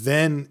enough,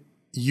 then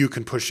you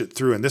can push it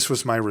through. And this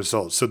was my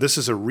result. So this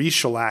is a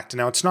re-shellacked.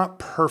 Now, it's not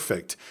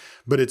perfect,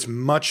 but it's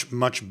much,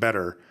 much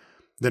better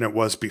than it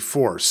was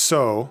before.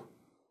 So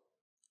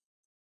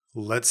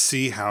let's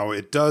see how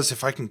it does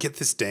if I can get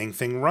this dang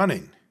thing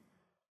running.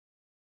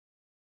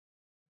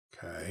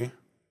 Okay.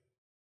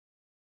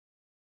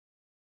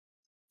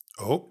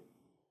 Oh.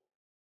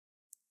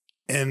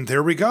 And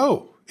there we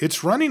go.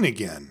 It's running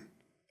again.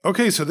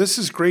 Okay, so this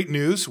is great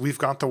news. We've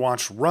got the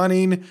watch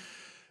running.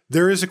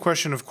 There is a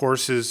question, of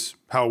course, is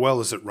how well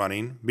is it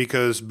running?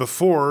 Because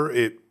before,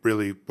 it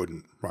really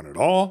wouldn't run at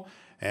all.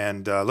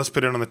 And let's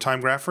put it on the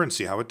time grapher and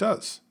see how it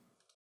does.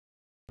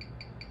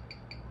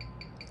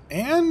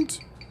 And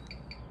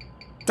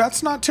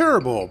that's not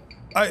terrible.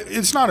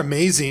 It's not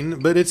amazing,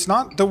 but it's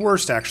not the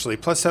worst, actually.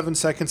 Plus 7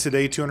 seconds a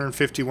day,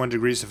 251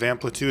 degrees of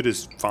amplitude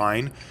is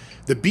fine.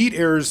 The beat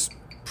error's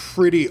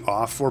pretty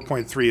off.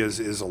 4.3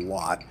 is a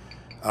lot.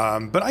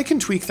 But I can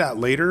tweak that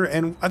later,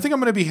 and I think I'm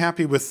going to be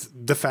happy with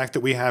the fact that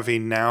we have a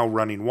now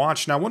running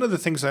watch. Now, one of the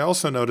things I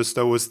also noticed,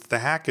 though, was that the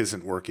hack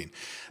isn't working.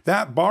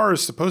 That bar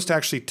is supposed to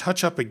actually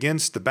touch up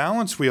against the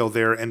balance wheel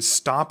there and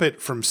stop it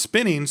from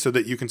spinning so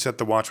that you can set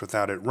the watch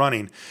without it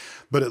running.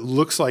 But it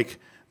looks like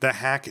the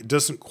hack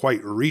doesn't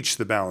quite reach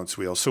the balance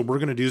wheel. So we're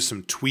going to do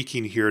some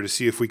tweaking here to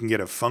see if we can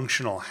get a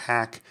functional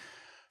hack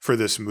for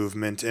this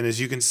movement. And as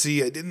you can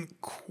see, I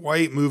didn't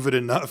quite move it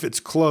enough. It's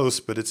close,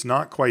 but it's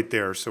not quite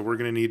there. So we're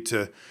going to need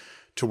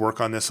to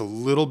work on this a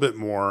little bit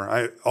more.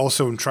 I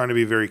also am trying to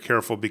be very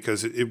careful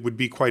because it would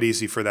be quite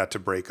easy for that to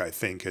break, I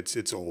think.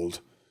 It's old.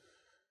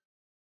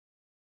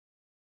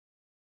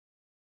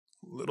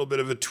 A little bit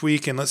of a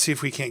tweak, and let's see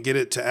if we can't get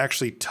it to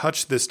actually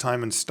touch this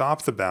time and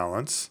stop the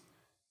balance.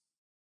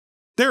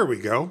 There we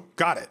go.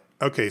 Got it.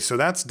 Okay, so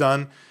that's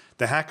done.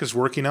 The hack is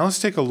working. Now let's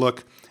take a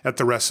look at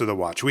the rest of the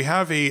watch. We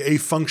have a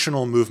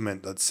functional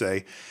movement, let's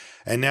say,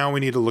 and now we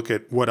need to look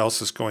at what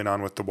else is going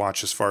on with the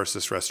watch as far as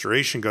this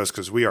restoration goes,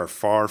 because we are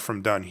far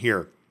from done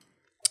here.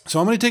 So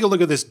I'm going to take a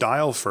look at this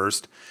dial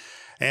first,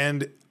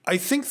 and I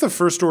think the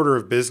first order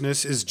of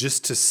business is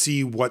just to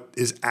see what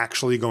is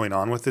actually going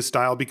on with this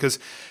dial, because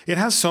it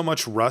has so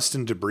much rust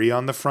and debris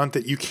on the front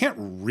that you can't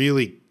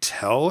really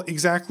tell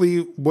exactly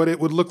what it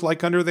would look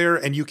like under there,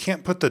 and you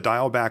can't put the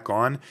dial back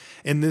on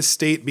in this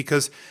state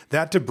because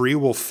that debris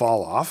will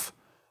fall off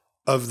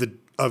of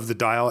the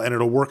dial and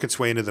it'll work its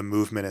way into the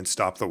movement and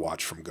stop the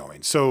watch from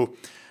going. So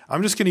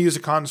I'm just going to use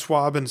a cotton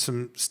swab and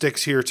some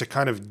sticks here to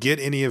kind of get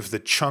any of the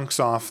chunks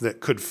off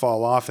that could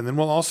fall off. And then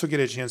we'll also get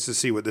a chance to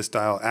see what this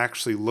dial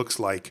actually looks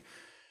like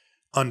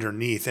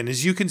underneath. And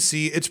as you can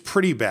see, it's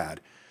pretty bad.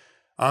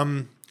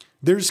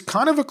 There's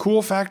kind of a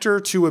cool factor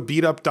to a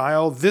beat up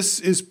dial. This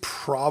is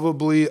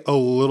probably a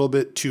little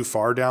bit too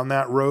far down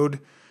that road,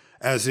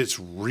 as it's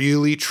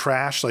really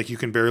trash, like you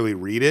can barely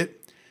read it.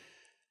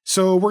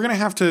 So we're going to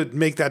have to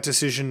make that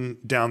decision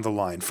down the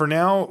line. For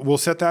now, we'll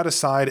set that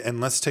aside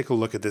and let's take a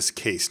look at this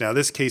case. Now,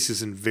 this case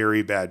is in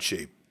very bad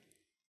shape.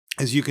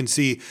 As you can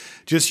see,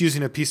 just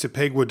using a piece of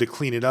pegwood to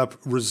clean it up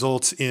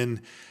results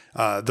in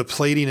the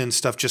plating and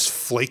stuff just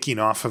flaking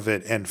off of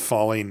it and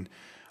falling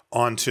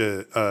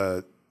onto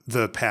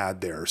the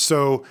pad there.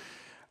 So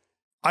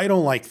I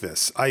don't like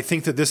this. I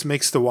think that this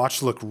makes the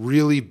watch look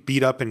really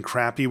beat up and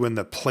crappy when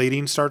the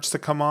plating starts to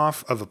come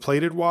off of a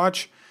plated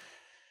watch.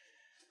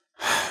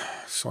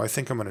 So I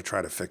think I'm going to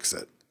try to fix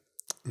it.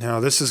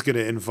 Now, this is going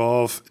to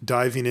involve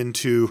diving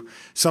into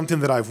something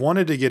that I've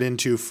wanted to get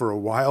into for a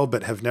while,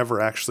 but have never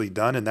actually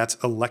done, and that's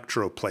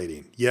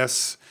electroplating.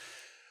 Yes,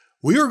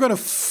 we are going to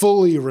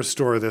fully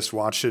restore this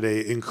watch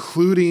today,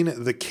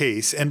 including the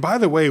case. And by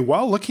the way,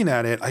 while looking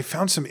at it, I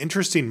found some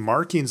interesting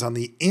markings on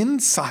the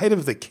inside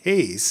of the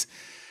case.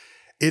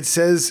 It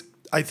says,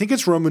 I think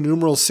it's Roman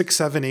numeral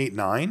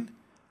 6789.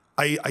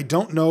 I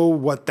don't know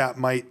what that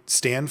might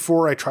stand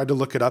for. I tried to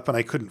look it up and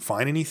I couldn't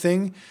find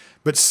anything,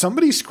 but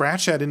somebody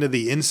scratched that into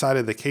the inside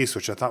of the case,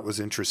 which I thought was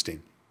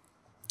interesting.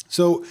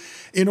 So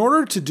in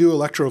order to do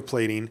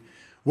electroplating,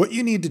 What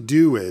you need to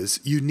do is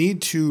you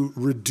need to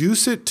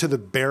reduce it to the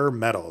bare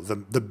metal,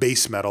 the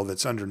base metal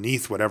that's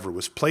underneath whatever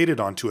was plated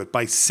onto it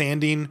by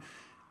sanding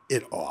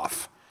it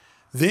off.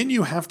 Then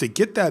you have to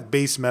get that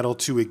base metal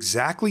to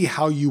exactly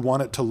how you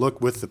want it to look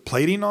with the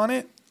plating on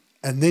it,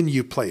 and then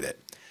you plate it.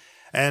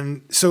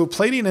 And so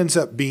plating ends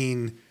up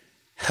being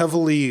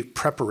heavily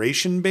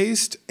preparation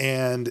based,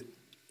 and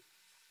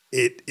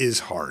it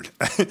is hard.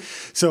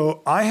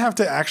 So I have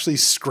to actually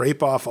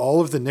scrape off all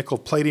of the nickel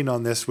plating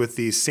on this with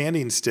these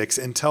sanding sticks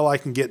until I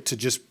can get to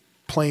just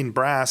plain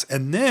brass.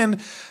 And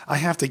then I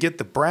have to get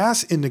the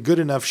brass into good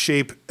enough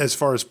shape as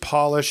far as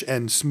polish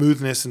and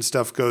smoothness and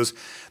stuff goes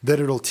that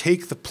it'll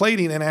take the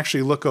plating and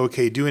actually look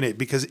okay doing it,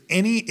 because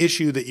any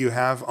issue that you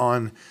have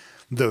on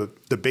the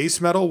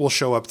base metal will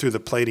show up through the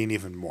plating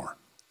even more.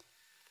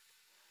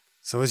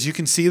 So as you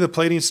can see, the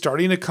plating's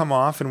starting to come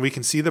off and we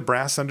can see the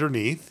brass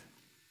underneath.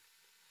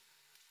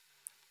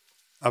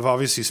 I've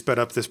obviously sped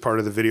up this part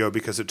of the video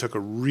because it took a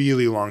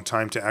really long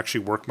time to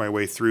actually work my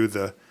way through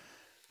the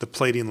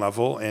plating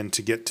level and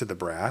to get to the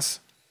brass.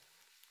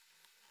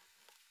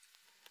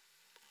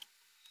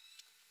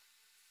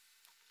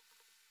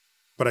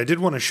 But I did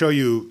want to show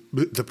you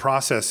the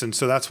process, and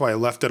so that's why I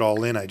left it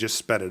all in. I just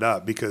sped it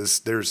up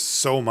because there's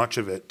so much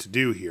of it to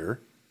do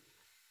here.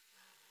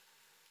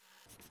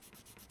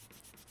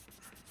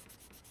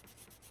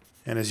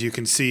 And as you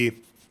can see,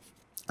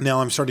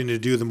 now I'm starting to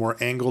do the more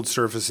angled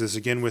surfaces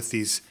again with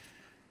these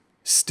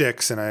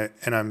sticks, and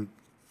I'm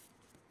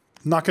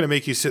not going to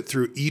make you sit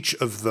through each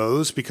of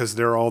those because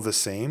they're all the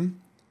same.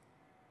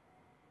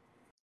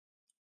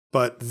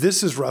 But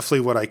this is roughly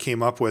what I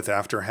came up with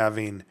after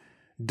having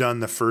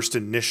done the first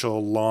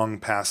initial long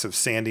pass of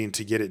sanding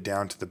to get it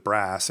down to the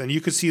brass. And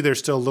you can see there's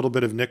still a little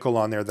bit of nickel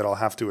on there that I'll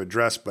have to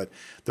address, but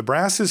the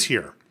brass is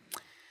here.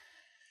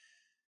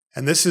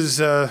 And this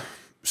is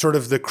sort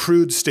of the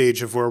crude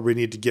stage of where we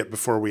need to get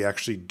before we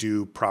actually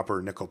do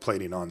proper nickel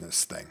plating on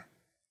this thing.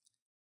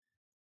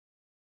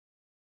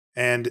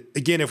 And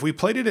again, if we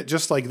plated it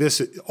just like this,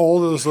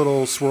 all those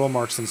little swirl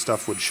marks and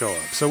stuff would show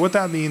up. So what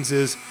that means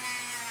is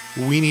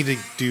we need to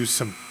do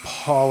some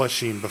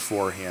polishing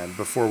beforehand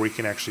before we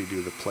can actually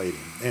do the plating.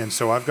 And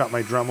so I've got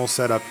my Dremel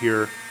set up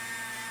here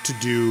to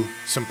do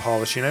some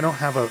polishing. I don't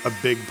have a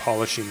big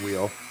polishing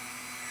wheel,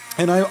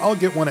 and I'll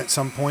get one at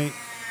some point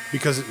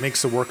because it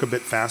makes the work a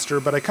bit faster,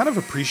 but I kind of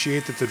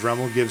appreciate that the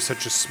Dremel gives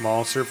such a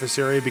small surface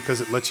area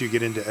because it lets you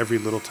get into every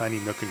little tiny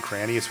nook and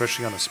cranny,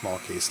 especially on a small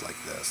case like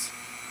this.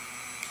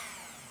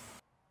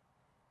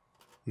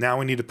 Now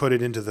we need to put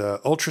it into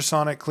the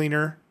ultrasonic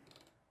cleaner,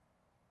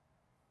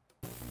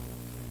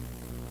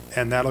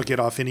 and that'll get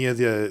off any of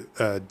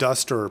the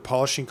dust or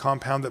polishing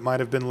compound that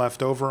might have been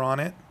left over on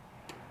it.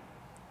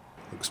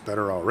 Looks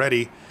better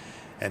already.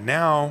 And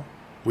now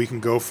we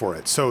can go for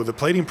it. So the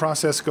plating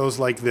process goes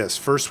like this.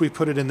 First we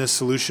put it in this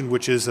solution,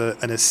 which is an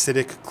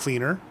acidic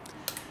cleaner.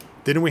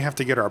 Then we have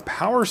to get our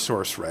power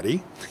source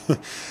ready.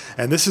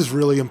 And this is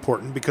really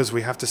important because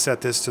we have to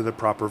set this to the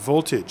proper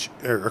voltage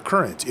or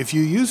current. If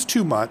you use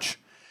too much,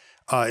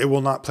 it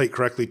will not plate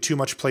correctly. Too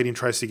much plating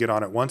tries to get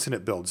on at once and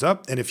it builds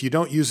up. And if you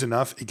don't use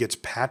enough, it gets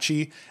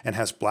patchy and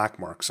has black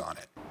marks on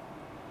it.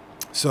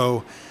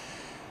 So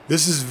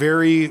this is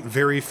very,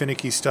 very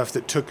finicky stuff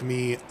that took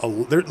me,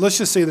 let's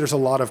just say there's a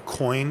lot of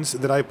coins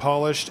that I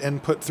polished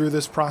and put through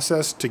this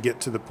process to get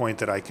to the point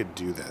that I could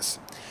do this.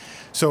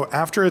 So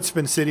after it's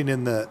been sitting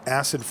in the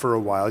acid for a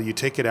while, you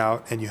take it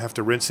out and you have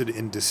to rinse it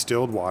in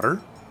distilled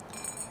water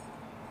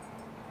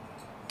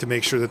to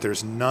make sure that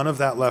there's none of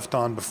that left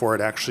on before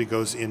it actually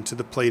goes into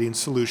the plating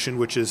solution,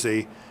 which is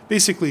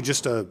basically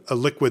just a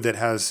liquid that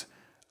has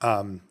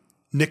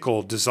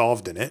nickel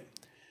dissolved in it.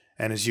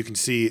 And as you can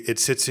see, it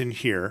sits in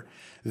here.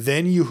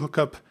 Then you hook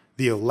up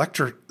the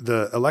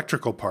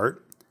electrical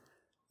part.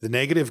 The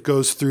negative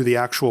goes through the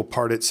actual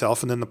part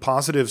itself, and then the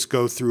positives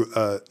go through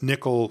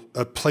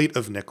a plate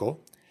of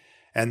nickel.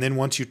 And then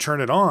once you turn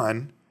it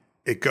on,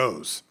 it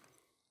goes.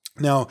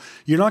 Now,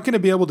 you're not going to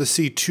be able to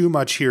see too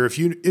much here. If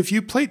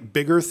you plate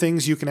bigger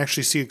things, you can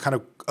actually see kind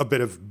of a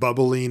bit of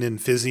bubbling and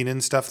fizzing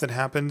and stuff that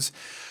happens.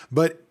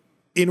 But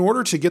in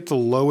order to get the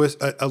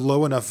a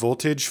low enough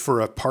voltage for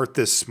a part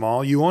this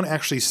small, you won't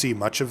actually see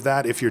much of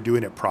that if you're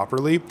doing it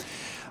properly.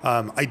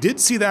 I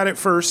did see that at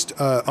first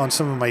on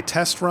some of my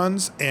test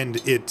runs, and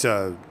it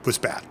was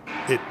bad.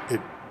 It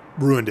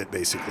ruined it,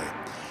 basically.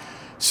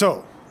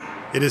 So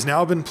it has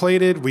now been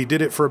plated. We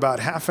did it for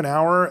about half an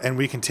hour, and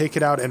we can take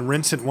it out and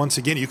rinse it once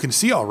again. You can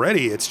see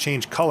already it's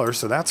changed color,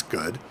 so that's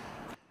good.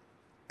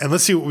 And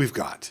let's see what we've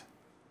got.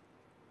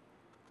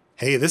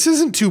 Hey, this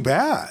isn't too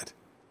bad.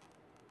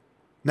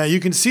 Now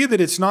you can see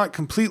that it's not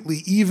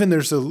completely even.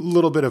 There's a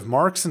little bit of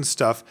marks and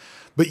stuff,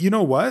 but you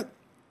know what?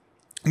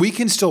 We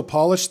can still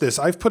polish this.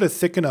 I've put a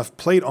thick enough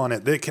plate on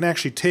it that it can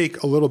actually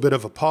take a little bit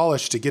of a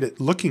polish to get it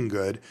looking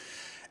good.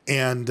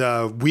 And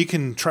we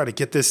can try to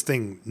get this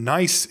thing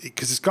nice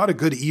because it's got a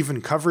good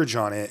even coverage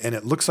on it, and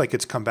it looks like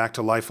it's come back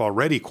to life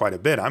already quite a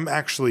bit. I'm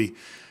actually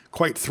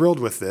quite thrilled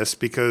with this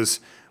because,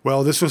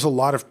 well, this was a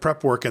lot of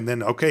prep work, and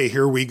then, okay,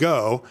 here we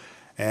go.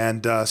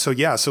 And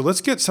so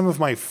let's get some of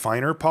my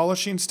finer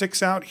polishing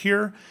sticks out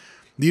here.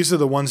 These are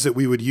the ones that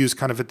we would use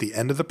kind of at the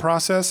end of the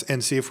process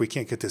and see if we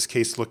can't get this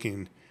case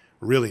looking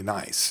really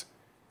nice.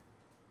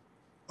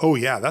 Oh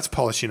yeah, that's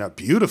polishing up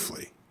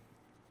beautifully.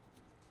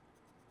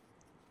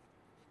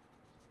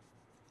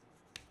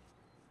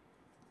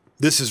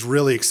 This is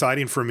really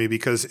exciting for me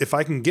because if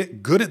I can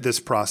get good at this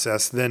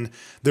process, then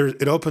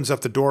it opens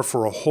up the door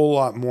for a whole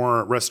lot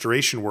more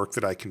restoration work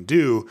that I can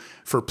do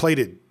for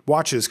plated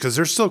watches, because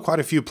there's still quite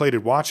a few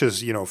plated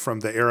watches, you know, from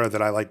the era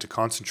that I like to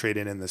concentrate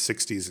in the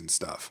 60s and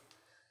stuff.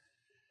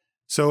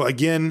 So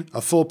again, a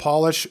full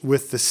polish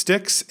with the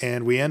sticks,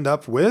 and we end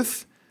up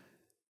with,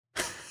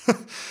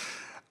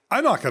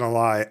 I'm not going to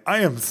lie, I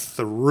am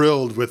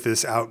thrilled with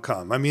this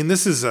outcome. I mean,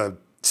 this is a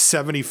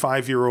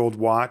 75-year-old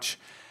watch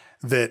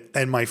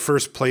and my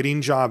first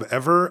plating job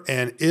ever,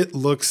 and it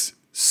looks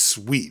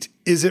sweet.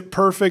 Is it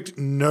perfect?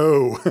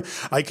 No.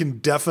 I can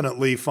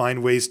definitely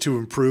find ways to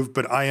improve,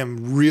 but I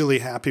am really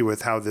happy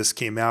with how this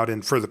came out,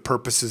 and for the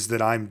purposes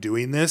that I'm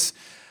doing this,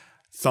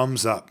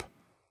 thumbs up.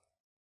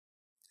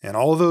 And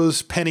all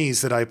those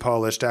pennies that I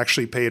polished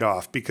actually paid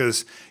off,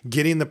 because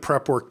getting the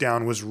prep work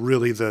down was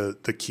really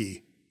the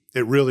key.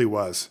 It really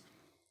was.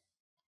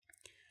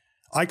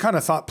 I kind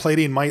of thought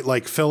plating might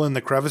like fill in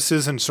the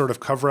crevices and sort of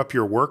cover up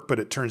your work, but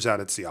it turns out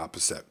it's the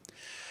opposite.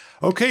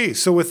 Okay,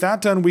 so with that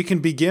done, we can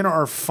begin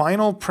our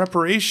final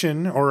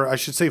preparation, or I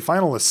should say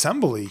final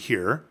assembly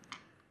here.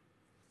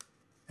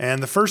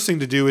 And the first thing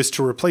to do is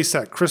to replace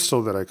that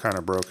crystal that I kind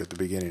of broke at the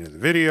beginning of the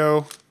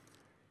video.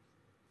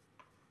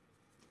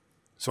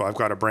 So I've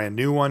got a brand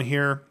new one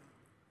here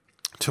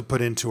to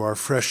put into our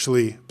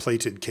freshly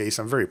plated case.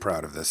 I'm very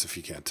proud of this, if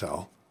you can't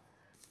tell.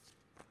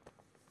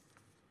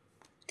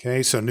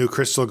 Okay, so new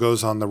crystal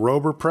goes on the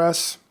rober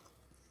press.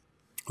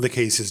 The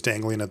case is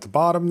dangling at the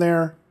bottom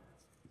there.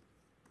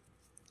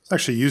 It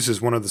actually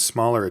uses one of the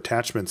smaller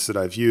attachments that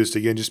I've used,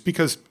 again, just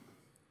because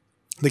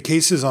the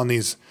cases on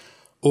these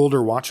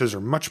older watches are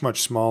much,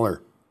 much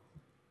smaller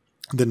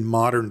than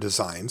modern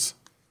designs.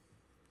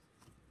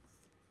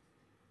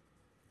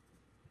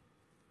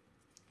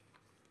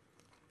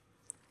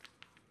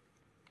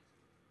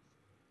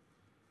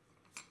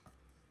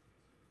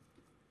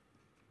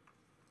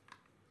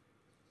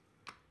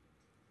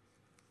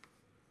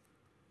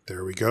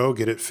 There we go,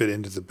 get it fit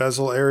into the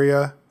bezel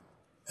area,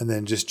 and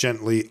then just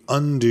gently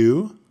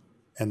undo,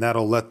 and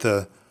that'll let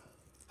the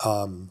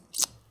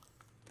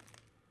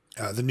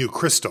new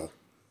crystal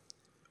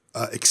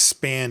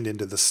expand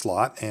into the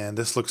slot, and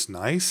this looks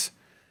nice.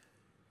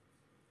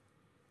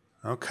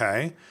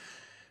 Okay,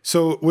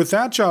 so with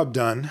that job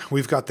done,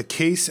 we've got the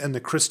case and the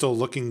crystal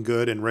looking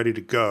good and ready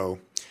to go.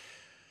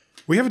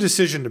 We have a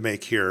decision to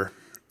make here,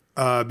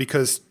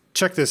 because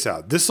check this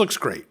out. This looks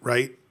great,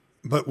 right?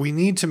 But we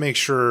need to make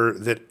sure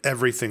that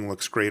everything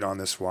looks great on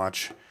this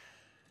watch.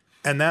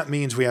 And that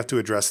means we have to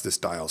address this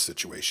dial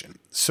situation.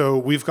 So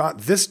we've got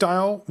this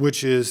dial,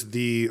 which is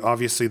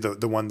obviously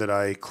the one that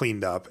I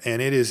cleaned up,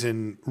 and it is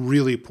in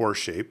really poor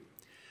shape.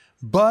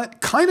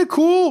 But kind of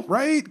cool,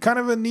 right? Kind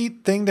of a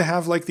neat thing to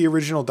have like the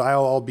original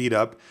dial all beat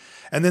up.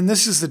 And then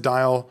this is the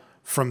dial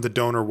from the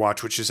donor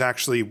watch, which is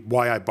actually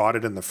why I bought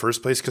it in the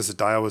first place, because the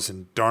dial was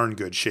in darn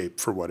good shape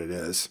for what it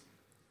is.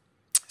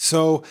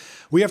 So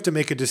we have to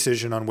make a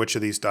decision on which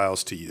of these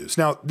dials to use.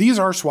 Now, these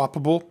are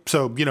swappable,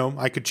 so, you know,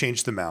 I could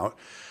change them out.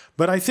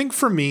 But I think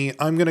for me,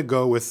 I'm going to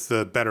go with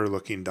the better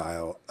looking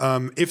dial.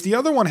 If the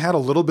other one had a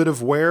little bit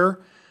of wear,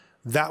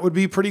 that would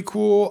be pretty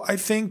cool, I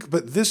think.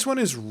 But this one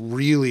is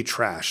really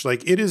trash.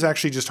 Like, it is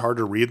actually just hard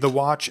to read the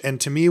watch.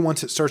 And to me,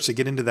 once it starts to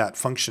get into that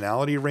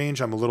functionality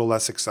range, I'm a little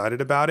less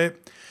excited about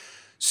it.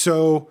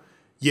 So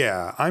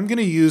yeah, I'm going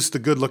to use the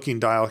good looking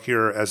dial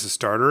here as a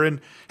starter. And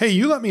hey,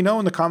 you let me know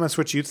in the comments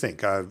what you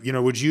think. You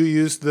know, would you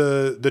use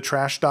the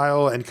trash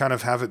dial and kind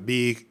of have it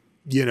be,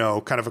 you know,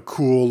 kind of a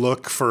cool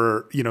look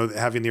for, you know,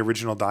 having the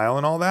original dial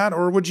and all that?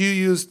 Or would you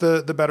use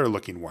the better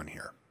looking one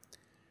here?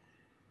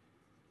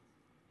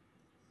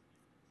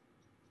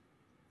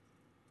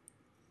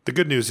 The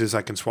good news is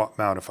I can swap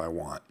them out if I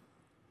want.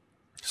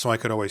 So I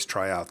could always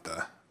try out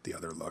the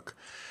other look.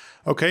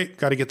 Okay,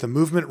 got to get the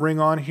movement ring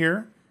on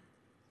here.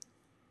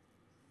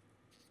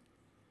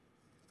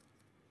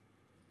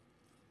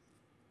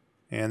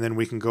 And then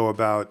we can go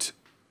about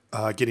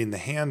getting the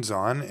hands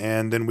on,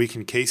 and then we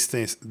can case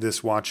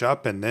this watch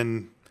up, and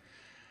then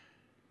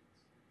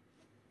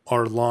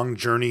our long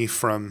journey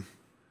from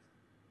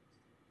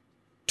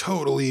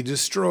totally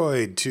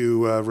destroyed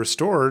to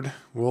restored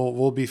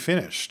will be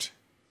finished.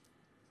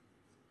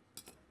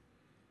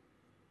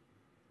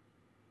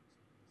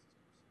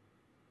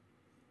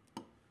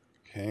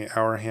 Okay,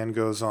 hour hand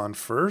goes on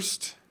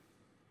first,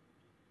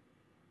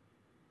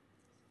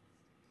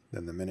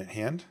 then the minute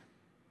hand.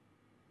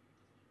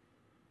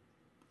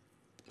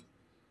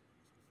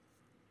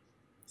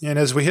 And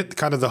as we hit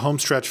kind of the home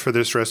stretch for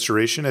this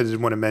restoration, I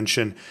did want to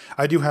mention,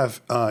 I do have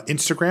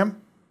Instagram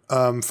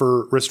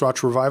for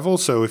Wristwatch Revival.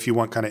 So if you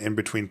want kind of in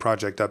between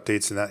project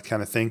updates and that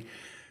kind of thing,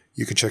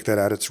 you can check that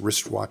out. It's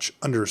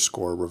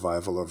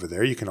wristwatch_revival over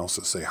there. You can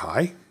also say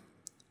hi.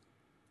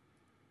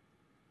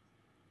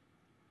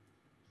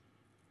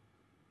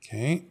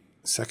 Okay,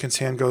 second's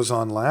hand goes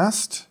on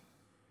last.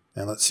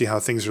 And let's see how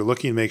things are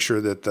looking. Make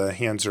sure that the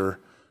hands are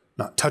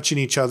not touching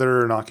each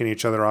other or knocking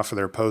each other off of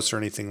their posts or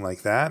anything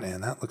like that.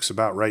 And that looks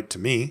about right to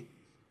me.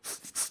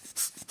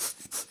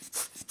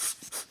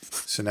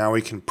 So now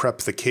we can prep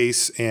the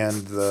case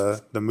and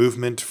the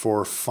movement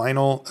for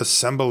final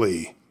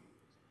assembly.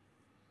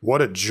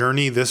 What a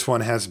journey this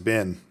one has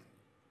been.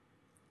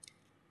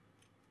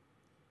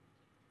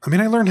 I mean,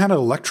 I learned how to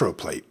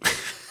electroplate.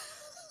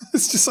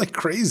 It's just like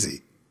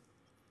crazy.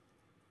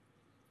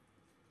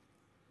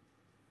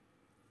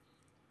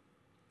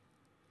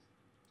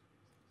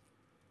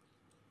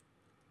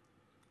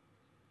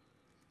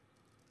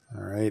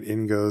 All right,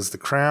 in goes the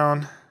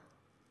crown.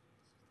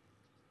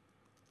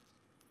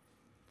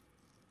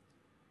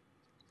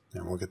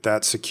 And we'll get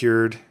that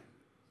secured.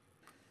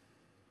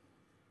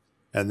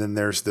 And then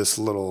there's this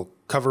little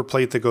cover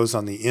plate that goes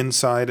on the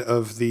inside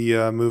of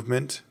the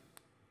movement.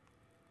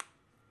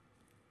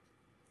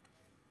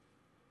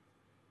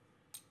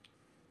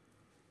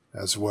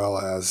 As well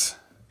as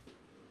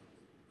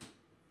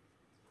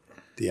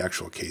the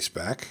actual case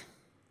back.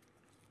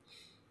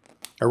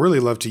 I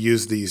really love to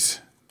use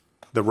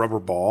the rubber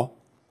ball.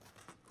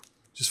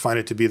 Just find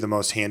it to be the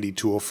most handy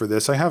tool for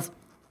this. I have,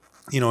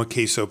 a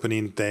case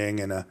opening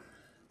thing, and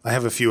I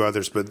have a few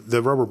others, but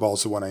the rubber ball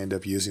is the one I end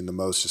up using the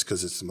most just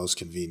because it's the most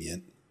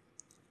convenient.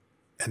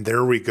 And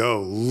there we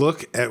go.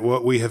 Look at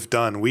what we have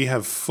done. We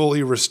have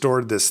fully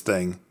restored this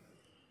thing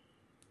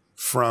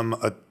from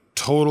a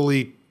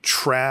totally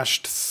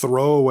trashed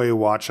throwaway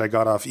watch I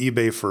got off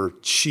eBay for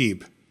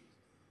cheap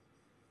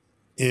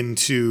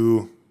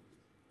into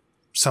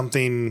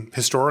something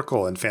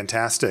historical and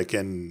fantastic.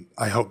 And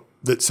I hope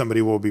that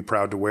somebody will be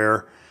proud to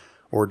wear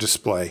or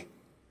display.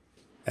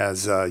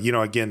 As,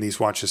 again, these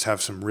watches have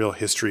some real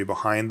history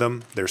behind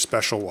them. They're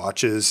special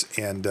watches,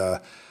 and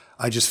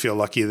I just feel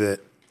lucky that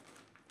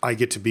I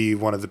get to be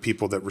one of the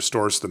people that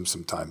restores them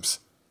sometimes.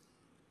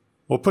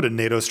 We'll put a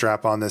NATO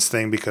strap on this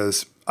thing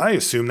because I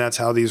assume that's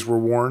how these were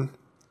worn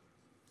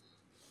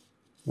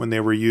when they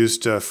were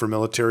used for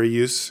military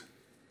use.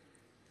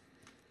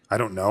 I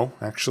don't know,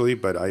 actually,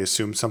 but I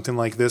assume something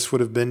like this would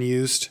have been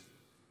used.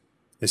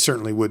 It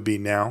certainly would be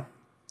now.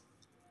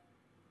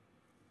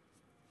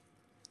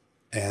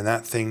 And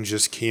that thing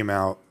just came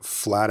out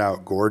flat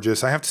out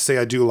gorgeous. I have to say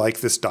I do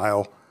like this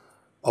dial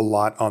a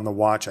lot on the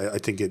watch. I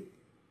think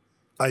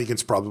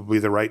it's probably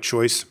the right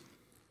choice.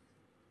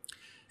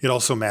 It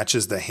also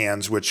matches the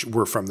hands, which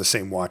were from the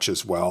same watch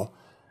as well.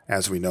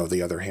 As we know,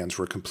 the other hands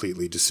were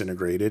completely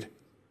disintegrated.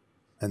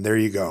 And there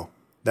you go.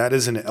 That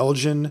is an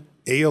Elgin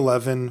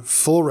A-11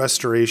 full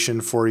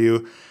restoration for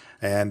you.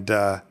 And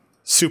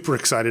super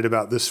excited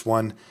about this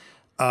one.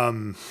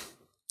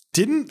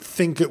 Didn't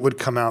think it would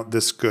come out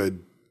this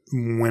good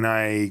when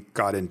I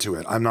got into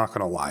it. I'm not going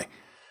to lie.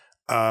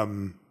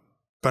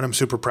 But I'm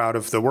super proud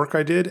of the work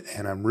I did,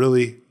 and I'm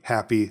really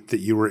happy that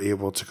you were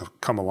able to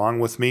come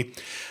along with me.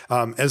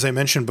 As I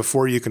mentioned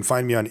before, you can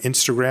find me on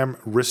Instagram,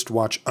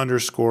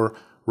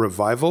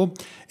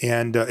 wristwatch_revival.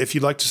 And if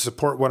you'd like to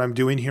support what I'm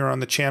doing here on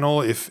the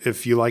channel,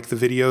 if you like the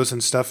videos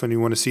and stuff and you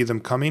want to see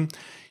them coming,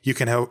 you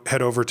can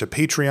head over to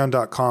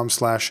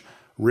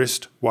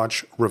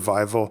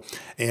patreon.com/wristwatchrevival.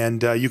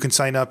 And you can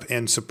sign up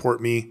and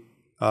support me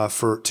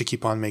to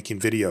keep on making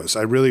videos.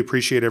 I really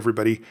appreciate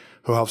everybody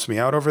who helps me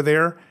out over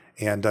there,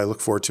 and I look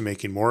forward to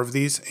making more of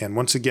these. And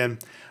once again,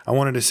 I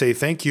wanted to say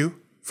thank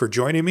you for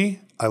joining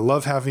me. I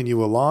love having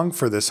you along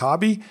for this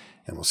hobby,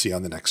 and we'll see you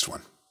on the next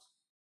one.